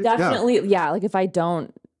days. Definitely, yeah. Like if I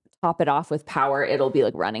don't top it off with power, it'll be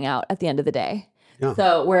like running out at the end of the day. Yeah.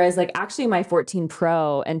 So whereas like actually my 14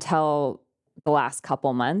 Pro until the last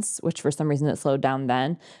couple months, which for some reason it slowed down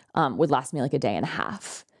then, would last me like a day and a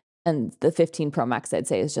half. And the 15 Pro Max, I'd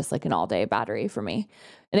say, is just like an all-day battery for me.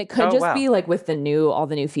 And it could be like with all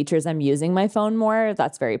the new features, I'm using my phone more.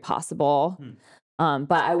 That's very possible.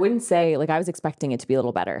 But I wouldn't say, like, I was expecting it to be a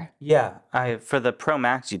little better. Yeah. For the Pro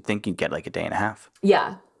Max, you'd think you'd get like a day and a half.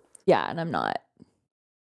 Yeah. Yeah, and I'm not.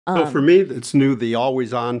 So for me, it's new, the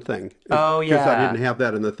always-on thing. Oh, yeah. Because I didn't have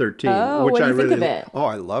that in the 13. Oh, which what do you I think really, of it? Oh,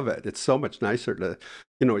 I love it. It's so much nicer to,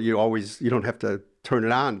 you don't have to turn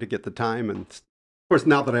it on to get the time. And of course,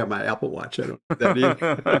 now that I have my Apple Watch, I don't do that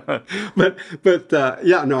either. but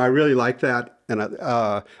yeah, no, I really like that. And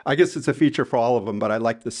I guess it's a feature for all of them, but I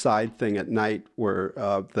like the side thing at night where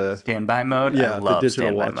the standby mode. Yeah, I love the digital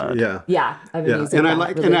standby watch. mode. Yeah, yeah, I've been using and that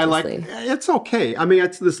I like it's okay. I mean,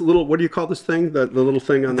 it's this little, what do you call this thing? The little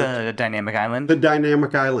thing on the dynamic island. The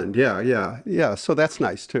dynamic island. Yeah. So that's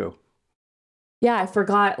nice too. Yeah, I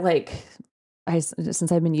forgot. Like,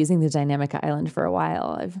 since I've been using the dynamic island for a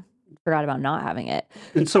while, I've forgot about not having it.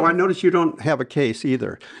 And so I noticed you don't have a case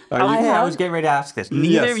either. I was getting ready to ask this.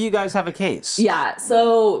 Neither of you guys have a case. Yeah.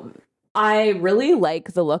 So I really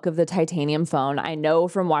like the look of the titanium phone. I know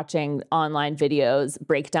from watching online videos,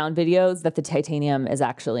 breakdown videos, that the titanium is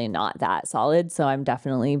actually not that solid. So I'm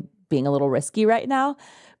definitely being a little risky right now.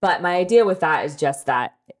 But my idea with that is just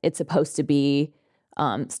that it's supposed to be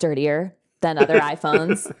sturdier than other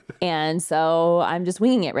iPhones. And so I'm just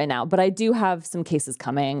winging it right now. But I do have some cases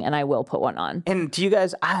coming, and I will put one on. And do you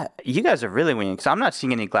guys, you guys are really winging, because I'm not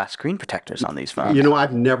seeing any glass screen protectors on these phones.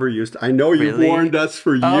 I've never used, I know you've warned us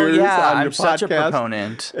for years on your I'm podcast. Such a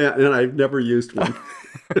proponent. And I've never used one.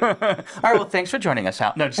 All right, well, thanks for joining us,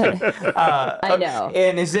 Hal. No, just kidding. I know.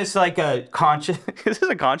 And is this like a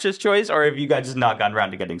conscious choice, or have you guys just not gone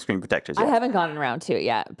around to getting screen protectors yet? I haven't gotten around to it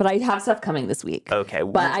yet, but I have stuff coming this week. Okay.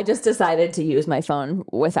 But I just decided to use my phone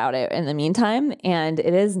without it in the meantime, and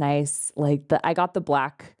it is nice. Like I got the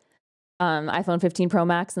black iPhone 15 Pro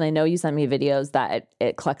Max, and I know you sent me videos that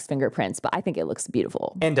it collects fingerprints, but I think it looks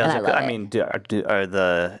beautiful. And does it? I mean, is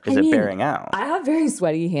it bearing out? I have very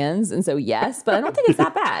sweaty hands, and so yes, but I don't think it's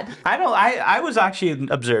that bad. I was actually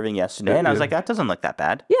observing yesterday, and I was like, that doesn't look that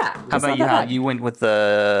bad. Yeah. How about you? How you went with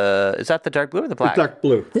the? Is that the dark blue or the black? The dark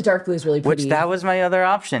blue. The dark blue is really pretty. Which that was my other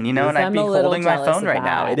option, and I'd be holding my phone right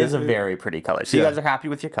now. It is a very pretty color. So you guys are happy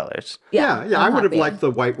with your colors? Yeah. I would have liked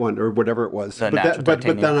the white one or whatever it was, but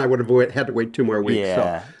then I would have had to wait 2 more weeks.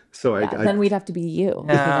 Yeah. So then we'd have to be you.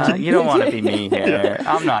 You don't want to be me here.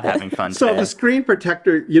 I'm not having fun today. So the screen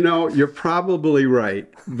protector, you're probably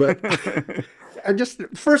right, but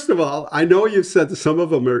first of all, I know you said that some of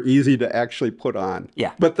them are easy to actually put on.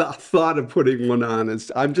 Yeah. But the thought of putting one on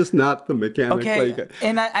I'm just not the mechanic. Okay,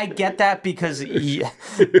 and I get that because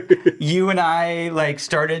you and I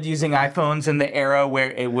started using iPhones in the era where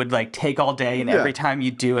it would take all day, and every time you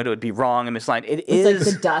do it, it would be wrong and misaligned. It's like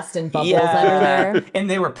the dust and bubbles under there. And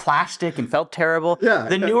they were plastic and felt terrible. Yeah.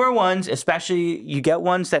 The newer ones, especially, you get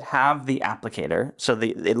ones that have the applicator, so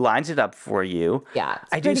it lines it up for you. Yeah,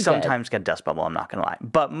 I do sometimes get dust bubble, I'm not going to lie.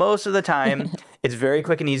 But most of the time, it's very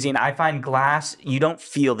quick and easy. And I find glass, you don't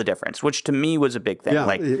feel the difference, which to me was a big thing.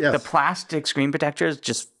 Yeah, the plastic screen protectors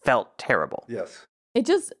just felt terrible. Yes.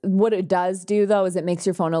 What it does do, though, is it makes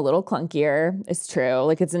your phone a little clunkier. It's true.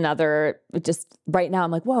 Right now,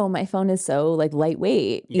 I'm like, whoa, my phone is so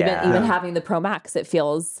lightweight. Yeah. Even having the Pro Max, it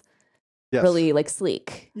feels really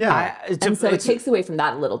sleek. Yeah. So it takes away from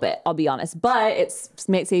that a little bit, I'll be honest. But it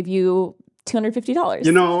might save you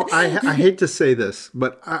 $250. I hate to say this,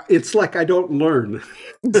 but it's like I don't learn.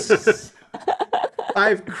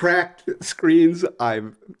 I've cracked screens.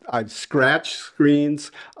 I've scratched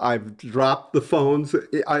screens. I've dropped the phones.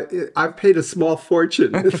 I've paid a small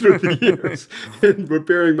fortune through the years in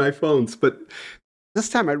repairing my phones, but this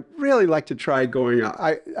time I'd really like to try going out.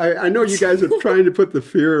 I know you guys are trying to put the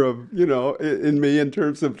fear of in me in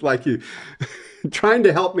terms of you trying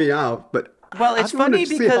to help me out, but. Well, it's funny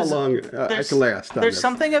because how long I can last. There's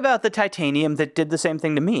something about the titanium that did the same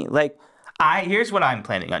thing to me. Here's what I'm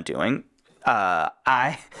planning on doing.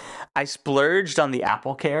 I splurged on the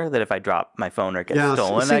Apple Care that if I drop my phone or it gets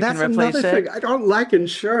stolen, see, I that's can replace another it. thing. I don't like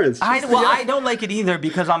insurance. I don't like it either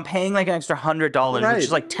because I'm paying like an extra $100, Right. which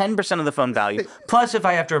is like 10% of the phone value. Plus, if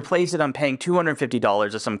I have to replace it, I'm paying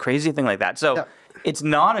 $250 or some crazy thing like that. So it's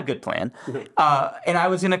not a good plan. And I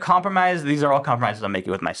was going to compromise. These are all compromises I'm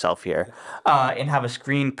making with myself here, and have a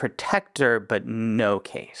screen protector, but no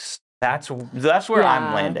case. That's where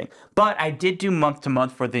I'm landing. But I did do month to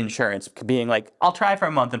month for the insurance, being like, I'll try for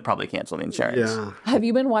a month and probably cancel the insurance. Yeah. Have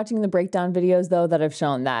you been watching the breakdown videos though that have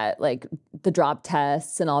shown that like the drop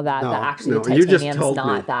tests and all that? That actually the you just titanium's told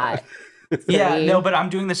not me. that. Yeah, safe. no, but I'm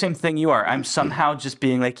doing the same thing you are. I'm somehow just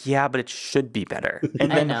being like, yeah, but it should be better. And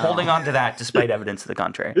then holding on to that despite evidence to the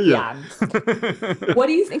contrary. Yeah. What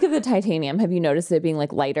do you think of the titanium? Have you noticed it being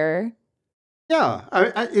like lighter? Yeah,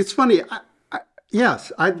 it's funny.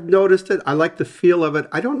 Yes, I've noticed it. I like the feel of it.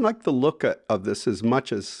 I don't like the look of this as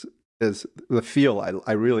much as the feel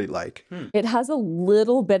I really like. It has a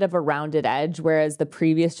little bit of a rounded edge, whereas the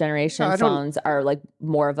previous generation phones are like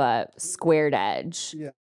more of a squared edge.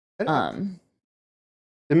 Yeah.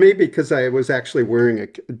 It may be because I was actually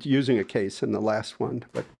using a case in the last one,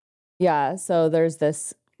 but yeah. So there's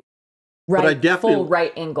this full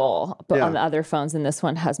right angle, but on the other phones, and this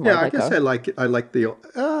one has more. Yeah, like I guess I like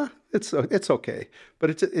the. It's okay,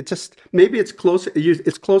 but it just maybe it's closer.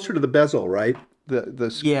 It's closer to the bezel, right?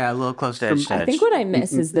 Yeah, a little close to edge. I think what I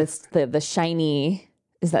miss is the shiny.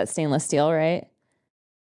 Is that stainless steel, right?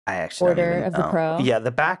 I actually Order of the Pro. Yeah,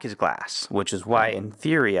 the back is glass, which is why, in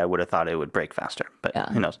theory, I would have thought it would break faster. But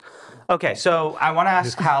who knows? Okay, so I want to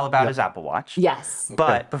ask Hal about his Apple Watch. Yes.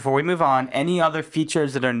 But before we move on, any other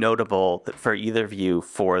features that are notable for either of you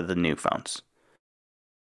for the new phones?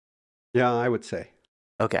 Yeah, I would say.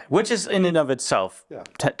 Okay, which is in and of itself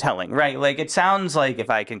telling, right? Like, it sounds like, if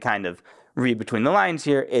I can kind of read between the lines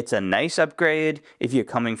here, it's a nice upgrade. If you're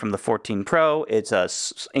coming from the 14 Pro, it's a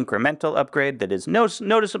incremental upgrade that is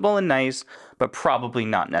noticeable and nice, but probably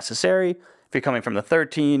not necessary. If you're coming from the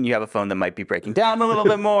 13, you have a phone that might be breaking down a little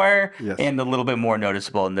bit more and a little bit more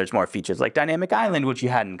noticeable, and there's more features like Dynamic Island, which you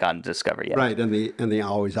hadn't gotten to discover yet. Right, and the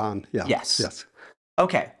always on. Yeah. Yes.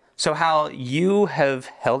 Okay. So, Hal, you have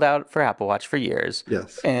held out for Apple Watch for years.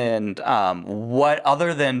 Yes. And what,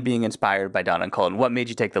 other than being inspired by Don and Colin, what made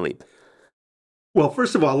you take the leap? Well,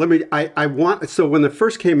 first of all, so when it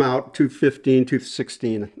first came out, 2015,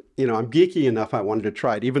 2016, I'm geeky enough, I wanted to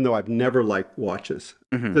try it, even though I've never liked watches.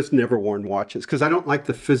 Just never worn watches, because I don't like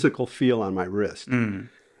the physical feel on my wrist. And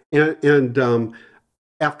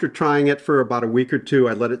after trying it for about a week or two,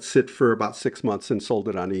 I let it sit for about 6 months and sold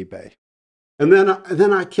it on eBay. And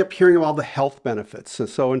then I kept hearing of all the health benefits.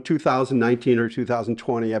 So in 2019 or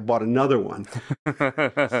 2020, I bought another one.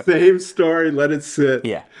 Same story, let it sit.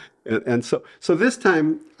 Yeah. And so this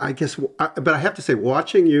time, I guess, but I have to say,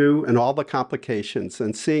 watching you and all the complications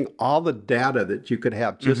and seeing all the data that you could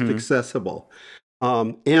have just accessible.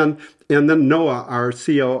 And then Noah, our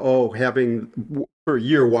COO, having for a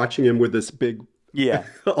year watching him with this big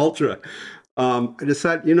Ultra. I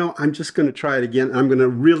decided, I'm just going to try it again. I'm going to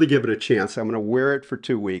really give it a chance. I'm going to wear it for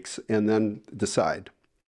 2 weeks and then decide.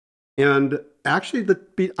 And actually, to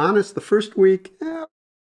be honest, the first week,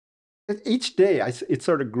 each day, it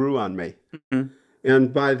sort of grew on me.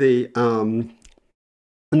 And by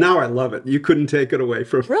now I love it. You couldn't take it away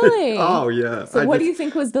from me. Really? Oh, yeah. So what do you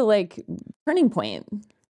think was the turning point?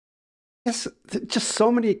 Yes, just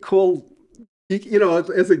so many cool,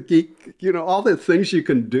 as a geek, all the things you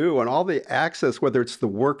can do and all the access, whether it's the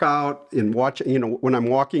workout in watching, when I'm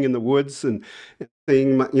walking in the woods and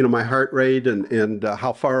seeing my heart rate and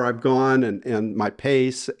how far I've gone and my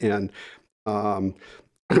pace and,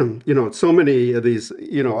 so many of these,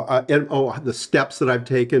 the steps that I've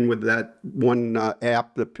taken with that one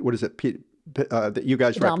app, what is it, that you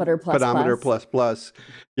guys Pedometer Plus. Pedometer Plus.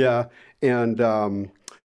 Yeah. And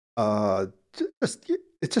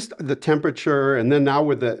it's just the temperature. And then now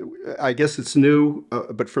with I guess it's new,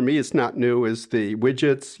 but for me it's not new, is the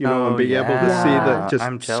widgets, and being able to see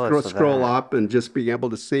I'm jealous scroll up and just being able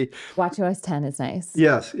to see. WatchOS 10 is nice.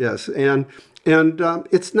 Yes. And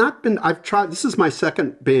it's not been, this is my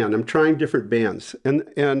second band. I'm trying different bands. And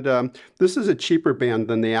this is a cheaper band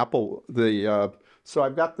than the Apple, so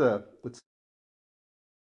I've got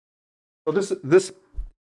this,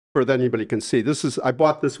 for that anybody can see. I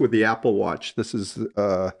bought this with the Apple Watch. This is,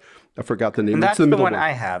 I forgot the name. And that's the the one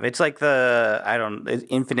I have. It's like it's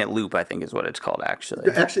Infinite Loop, I think is what it's called,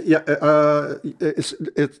 actually. Actually, yeah.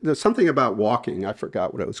 There's something about walking. I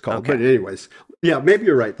forgot what it was called. Okay. But anyways, yeah, maybe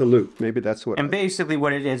you're right. The Loop. Maybe that's what. And basically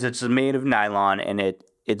what it is, it's made of nylon and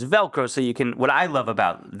it's Velcro. So you can, what I love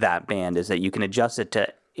about that band is that you can adjust it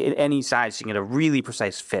to in any size, so you can get a really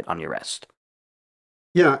precise fit on your wrist.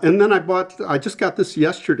 Yeah, and then I just got this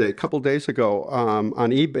yesterday, a couple days ago, on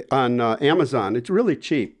eBay, on Amazon. It's really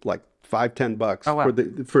cheap, like $5-10 Oh, wow.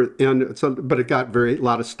 and so, but it got a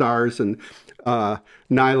lot of stars and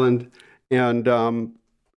nylon, and I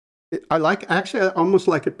almost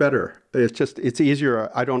like it better. It's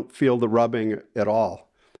easier. I don't feel the rubbing at all,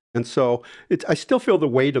 and so I still feel the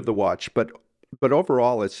weight of the watch, but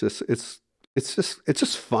overall, it's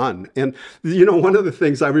just fun. And one of the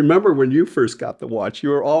things I remember when you first got the watch, you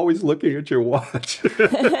were always looking at your watch.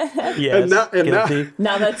 Yes.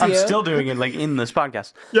 Now that's I'm you. still doing it like in this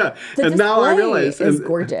podcast. Yeah. The and now I display realize is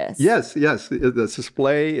gorgeous. Yes. The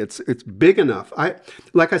display, it's big enough.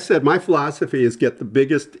 Like I said, my philosophy is get the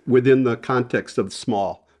biggest within the context of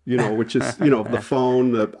small. Which is the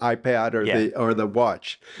phone, the iPad, or the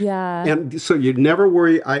watch. Yeah. And so you never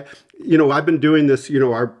worry. I've been doing this.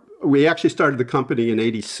 We actually started the company in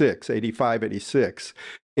 85, 86.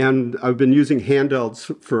 And I've been using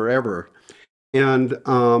handhelds forever. And,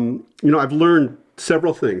 I've learned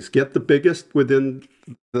several things. Get the biggest within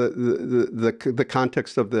the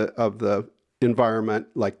context of the environment,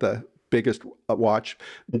 like the biggest watch.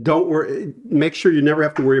 Don't worry. Make sure you never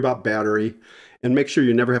have to worry about battery, and make sure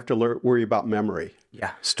you never have to worry about memory.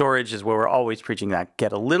 Yeah, storage is where we're always preaching that.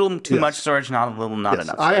 Get a little too much storage, not a little, not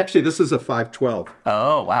enough. This is a 512.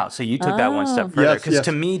 Oh, wow. So you took that one step further. Yes, Because yes.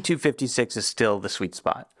 to me, 256 is still the sweet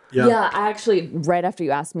spot. Yeah, I actually, right after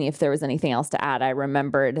you asked me if there was anything else to add, I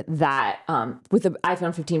remembered that with the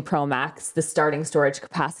iPhone 15 Pro Max, the starting storage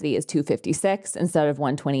capacity is 256 instead of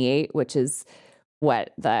 128, which is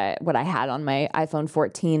what I had on my iPhone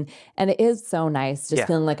 14. And it is so nice just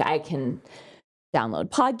feeling like I can download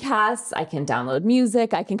podcasts, I can download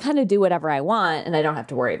music, I can kind of do whatever I want, and I don't have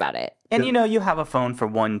to worry about it. And you have a phone for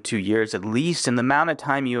 1-2 years at least, and the amount of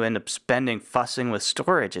time you end up spending fussing with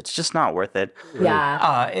storage, it's just not worth it.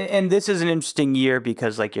 Yeah. And this is an interesting year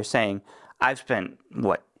because, like you're saying, I've spent,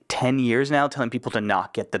 10 years now telling people to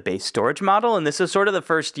not get the base storage model, and this is sort of the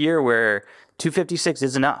first year where 256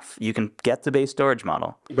 is enough. You can get the base storage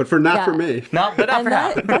model. But not for me. No, but not for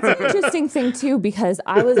now. That's an interesting thing, too, because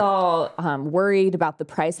I was all worried about the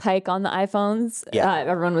price hike on the iPhones. Yeah.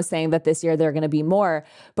 Everyone was saying that this year they're going to be more,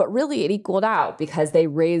 but really it equaled out because they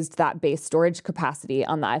raised that base storage capacity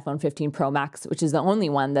on the iPhone 15 Pro Max, which is the only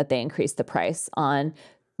one that they increased the price on,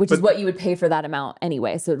 which is what you would pay for that amount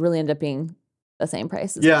anyway. So it really ended up being the same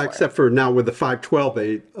price as before. Except for now with the 512,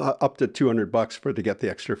 they up to $200 to get the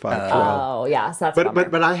extra 512. Oh, yeah, so that's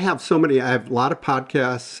But I have so many. I have a lot of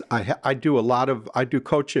podcasts. I do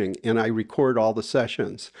coaching, and I record all the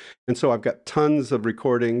sessions, and so I've got tons of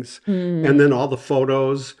recordings, and then all the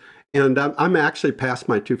photos. And I'm actually past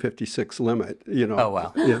my 256 limit. Oh,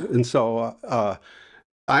 wow. Yeah, and so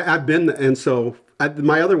I've been, and so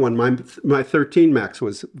my other one, my 13 Max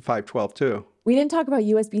was 512 too. We didn't talk about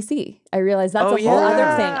USB-C. I realized that's a whole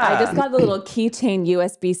other thing. I just got the little keychain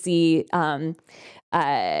USB-C, what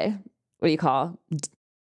do you call?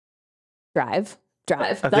 Drive.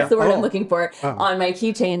 That's the word I'm looking for on my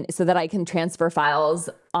keychain so that I can transfer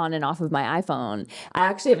files on and off of my iPhone. I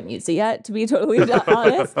actually haven't used it yet, to be totally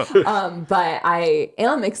honest. But I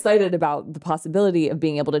am excited about the possibility of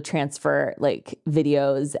being able to transfer like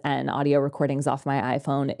videos and audio recordings off my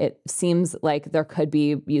iPhone. It seems like there could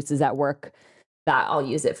be uses at work that I'll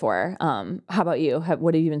use it for. How about you?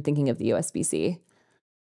 What have you been thinking of the USB-C?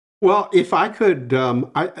 Well, if I could,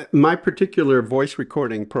 my particular voice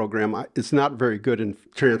recording program is not very good in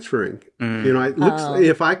transferring.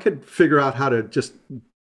 If I could figure out how to just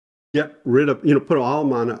get rid of, put all of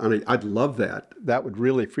them on it, I'd love that. That would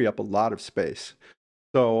really free up a lot of space.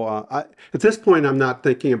 So at this point, I'm not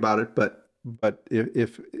thinking about it, but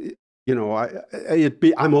if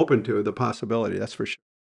I'm open to the possibility. That's for sure.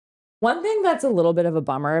 One thing that's a little bit of a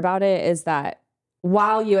bummer about it is that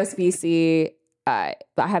while USB-C, I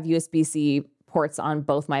have USB-C ports on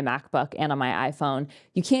both my MacBook and on my iPhone,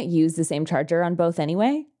 you can't use the same charger on both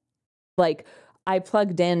anyway. Like I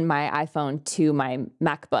plugged in my iPhone to my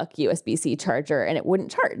MacBook USB-C charger and it wouldn't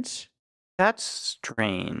charge. That's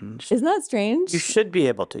strange. Isn't that strange? You should be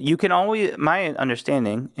able to. You can always, my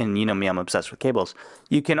understanding, and you know me, I'm obsessed with cables,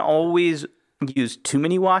 you can always use too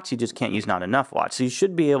many watts, you just can't use not enough watts. So you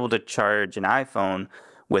should be able to charge an iPhone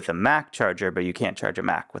with a Mac charger, but you can't charge a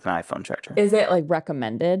Mac with an iPhone charger. Is it like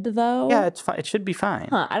recommended though? Yeah, it's fine. It should be fine.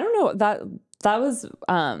 I don't know. That was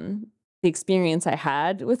the experience I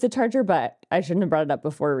had with the charger, but I shouldn't have brought it up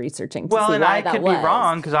before researching to see and why I that could was. be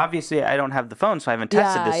wrong because obviously I don't have the phone, so I haven't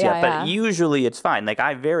tested this yet. But usually it's fine. Like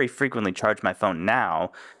I very frequently charge my phone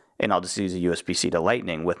now, and I'll just use a USB-C to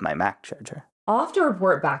Lightning with my Mac charger. I'll have to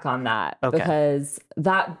report back on that because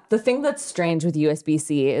the thing that's strange with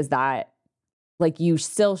USB-C is that like you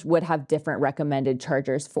still would have different recommended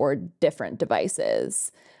chargers for different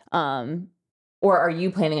devices. Or are you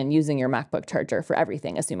planning on using your MacBook charger for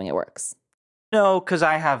everything, assuming it works? No, because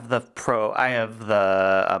I have the Pro. I have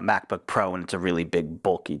the MacBook Pro, and it's a really big,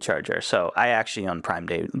 bulky charger. So I actually on Prime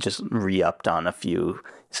Day just re-upped on a few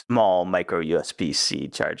small micro USB-C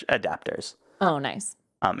charge adapters. Oh, nice.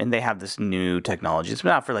 And they have this new technology. It's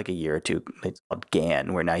been out for like a year or two. It's called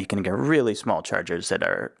GAN, where now you can get really small chargers that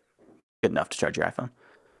are good enough to charge your iPhone.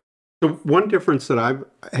 The one difference that I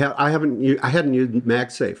hadn't used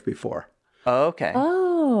MagSafe before. Oh, okay.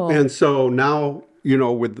 Oh. And so now,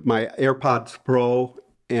 with my AirPods Pro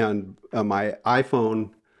and my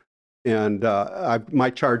iPhone and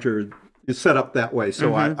my charger is set up that way.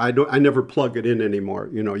 So I never plug it in anymore,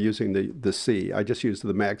 using the C. I just use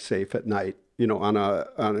the MagSafe at night,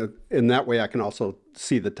 and that way I can also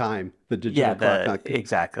see the time, the digital clock.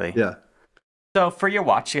 Exactly. Yeah. So for your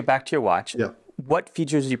watch, get back to your watch. Yeah. What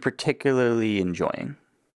features are you particularly enjoying?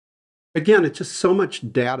 Again, it's just so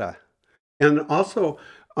much data. And also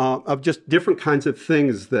of just different kinds of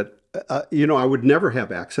things that, I would never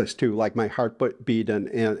have access to, like my heartbeat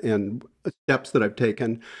and steps that I've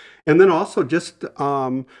taken. And then also just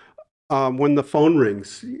when the phone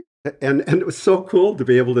rings. And it was so cool to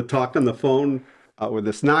be able to talk on the phone with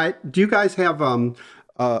this. Now, do you guys have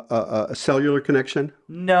a cellular connection?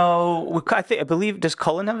 No. I believe, does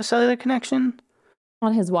Cullen have a cellular connection?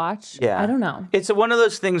 On his watch? Yeah. I don't know. It's one of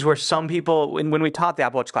those things where some people, when we taught the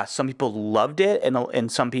Apple Watch class, some people loved it,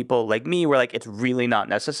 and some people, like me, were like, it's really not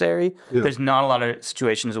necessary. Yeah. There's not a lot of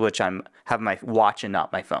situations in which have my watch and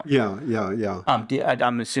not my phone. Yeah.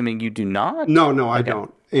 I'm assuming you do not? No, okay. I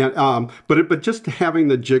don't. And but just having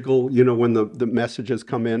the jiggle, when the messages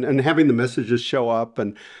come in and having the messages show up,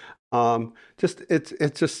 and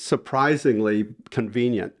it's just surprisingly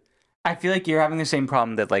convenient. I feel like you're having the same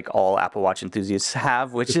problem that like all Apple Watch enthusiasts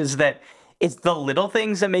have, which is that it's the little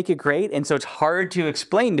things that make it great. And so it's hard to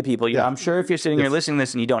explain to people. I'm sure if you're sitting here listening to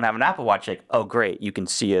this and you don't have an Apple Watch, like, oh, great, you can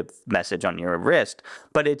see a message on your wrist.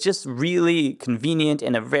 But it's just really convenient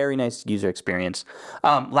and a very nice user experience.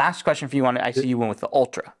 Last question for you. I see you went with the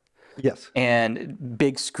Ultra. Yes. And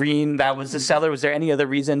big screen, that was the seller. Was there any other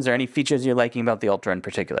reasons or any features you're liking about the Ultra in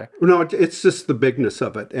particular? No, it's just the bigness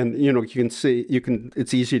of it. And, you can see,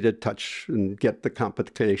 it's easy to touch and get the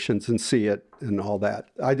complications and see it and all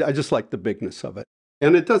that. I just like the bigness of it.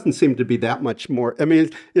 And it doesn't seem to be that much more. I mean,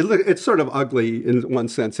 it's sort of ugly in one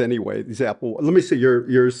sense anyway, these Apple. Let me see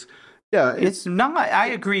yours. Yeah, it's not. I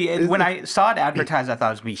agree. When I saw it advertised, I thought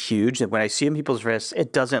it was going to be huge. And when I see it in people's wrists,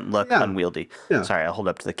 it doesn't look unwieldy. Yeah. Sorry, I'll hold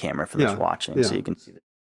up to the camera for those watching so you can see it.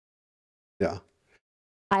 Yeah.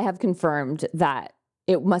 I have confirmed that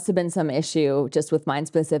it must have been some issue just with mine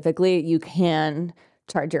specifically. You can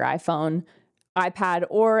charge your iPhone, iPad,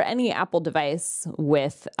 or any Apple device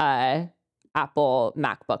with a Apple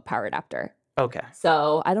MacBook power adapter. Okay.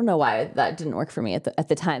 So I don't know why that didn't work for me at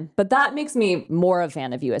the time, but that makes me more a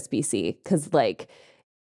fan of USB-C because, like,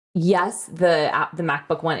 yes, the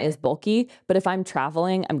MacBook one is bulky, but if I'm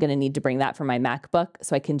traveling, I'm going to need to bring that for my MacBook,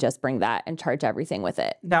 so I can just bring that and charge everything with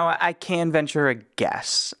it. Now, I can venture a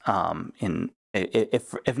guess.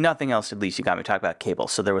 If nothing else, at least you got me talking about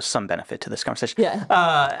cables, so there was some benefit to this conversation.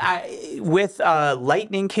 Yeah. With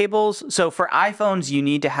Lightning cables, so for iPhones, you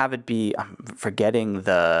need to have it be, I'm forgetting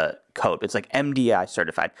the code. It's like MDI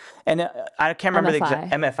certified. And I can't remember the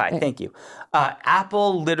exact, MFI, thank you.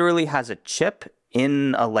 Apple literally has a chip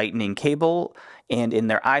in a Lightning cable and in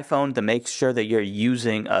their iPhone to make sure that you're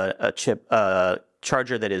using a chip,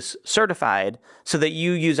 charger that is certified so that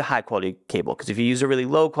you use a high quality cable, because if you use a really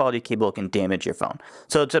low quality cable, it can damage your phone.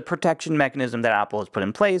 So it's a protection mechanism that Apple has put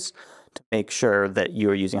in place to make sure that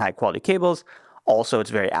you're using high quality cables. Also,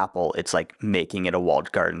 it's very Apple. It's like making it a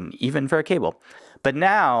walled garden even for a cable. But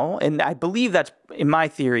now, and I believe that's, in my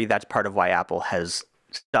theory, that's part of why Apple has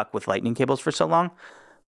stuck with Lightning cables for so long.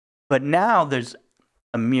 But now there's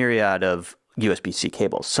a myriad of USB-C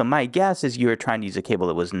cables. So my guess is you were trying to use a cable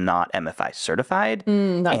that was not MFI certified,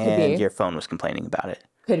 that could be. And your phone was complaining about it.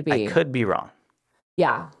 Could be. I could be wrong.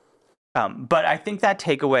 Yeah. But I think that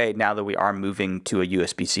takeaway, now that we are moving to a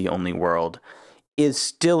USB-C only world, is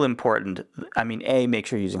still important. I mean, A, make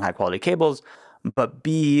sure you're using high quality cables, but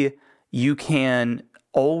B, you can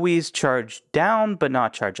always charge down but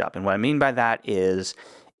not charge up. And what I mean by that is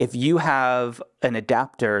if you have an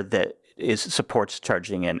adapter that supports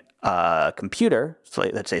charging in a computer, so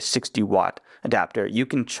let's say a 60-watt adapter, you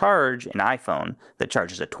can charge an iPhone that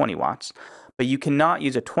charges at 20 watts, but you cannot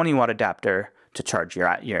use a 20-watt adapter to charge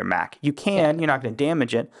your Mac. You can, you're not going to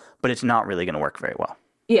damage it, but it's not really going to work very well.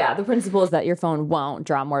 Yeah, the principle is that your phone won't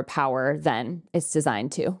draw more power than it's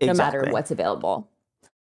designed to, no matter what's available.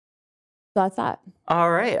 So that's that. All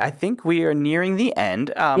right. I think we are nearing the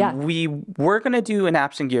end. We were going to do an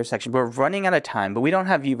apps and gear section. We're running out of time, but we don't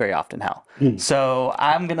have you very often, Hal. So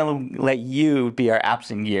I'm going to let you be our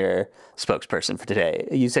apps and gear spokesperson for today.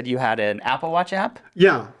 You said you had an Apple Watch app?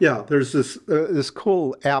 Yeah. There's this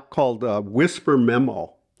cool app called Whisper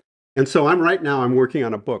Memo. And so I'm working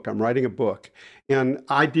on a book. I'm writing a book. And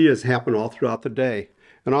ideas happen all throughout the day.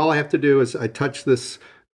 And all I have to do is I touch this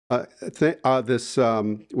what do you call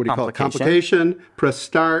it? Complication, press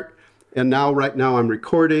start, and right now I'm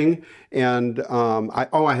recording, and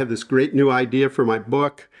I have this great new idea for my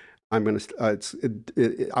book. I'm going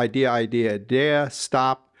to idea,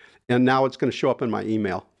 stop, and now it's going to show up in my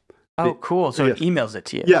email. Oh, cool. So it emails it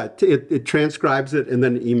to you. Yeah, it transcribes it and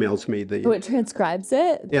then emails me. It transcribes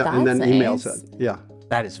it? Yeah, That's and then nice. emails it. Yeah.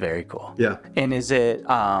 That is very cool. Yeah. And is it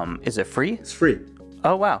free? It's free.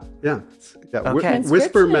 Oh, wow. Yeah. Okay.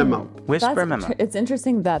 Whisper Memo. Whisper Memo. It's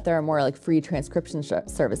interesting that there are more like free transcription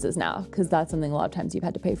services now, because that's something a lot of times you've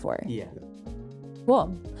had to pay for. Yeah.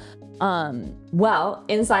 Cool. Well,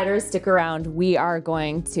 insiders, stick around. We are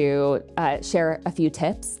going to share a few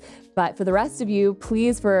tips. But for the rest of you,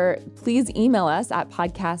 please email us at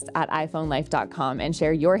podcast@iPhoneLife.com and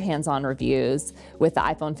share your hands-on reviews with the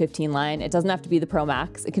iPhone 15 line. It doesn't have to be the Pro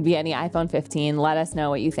Max. It could be any iPhone 15. Let us know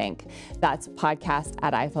what you think. That's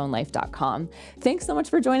podcast@iPhoneLife.com. Thanks so much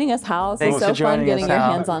for joining us, Hal. It's so fun getting your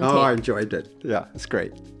hands-on tape. Oh, I enjoyed it. Yeah, it's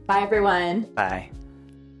great. Bye, everyone. Bye.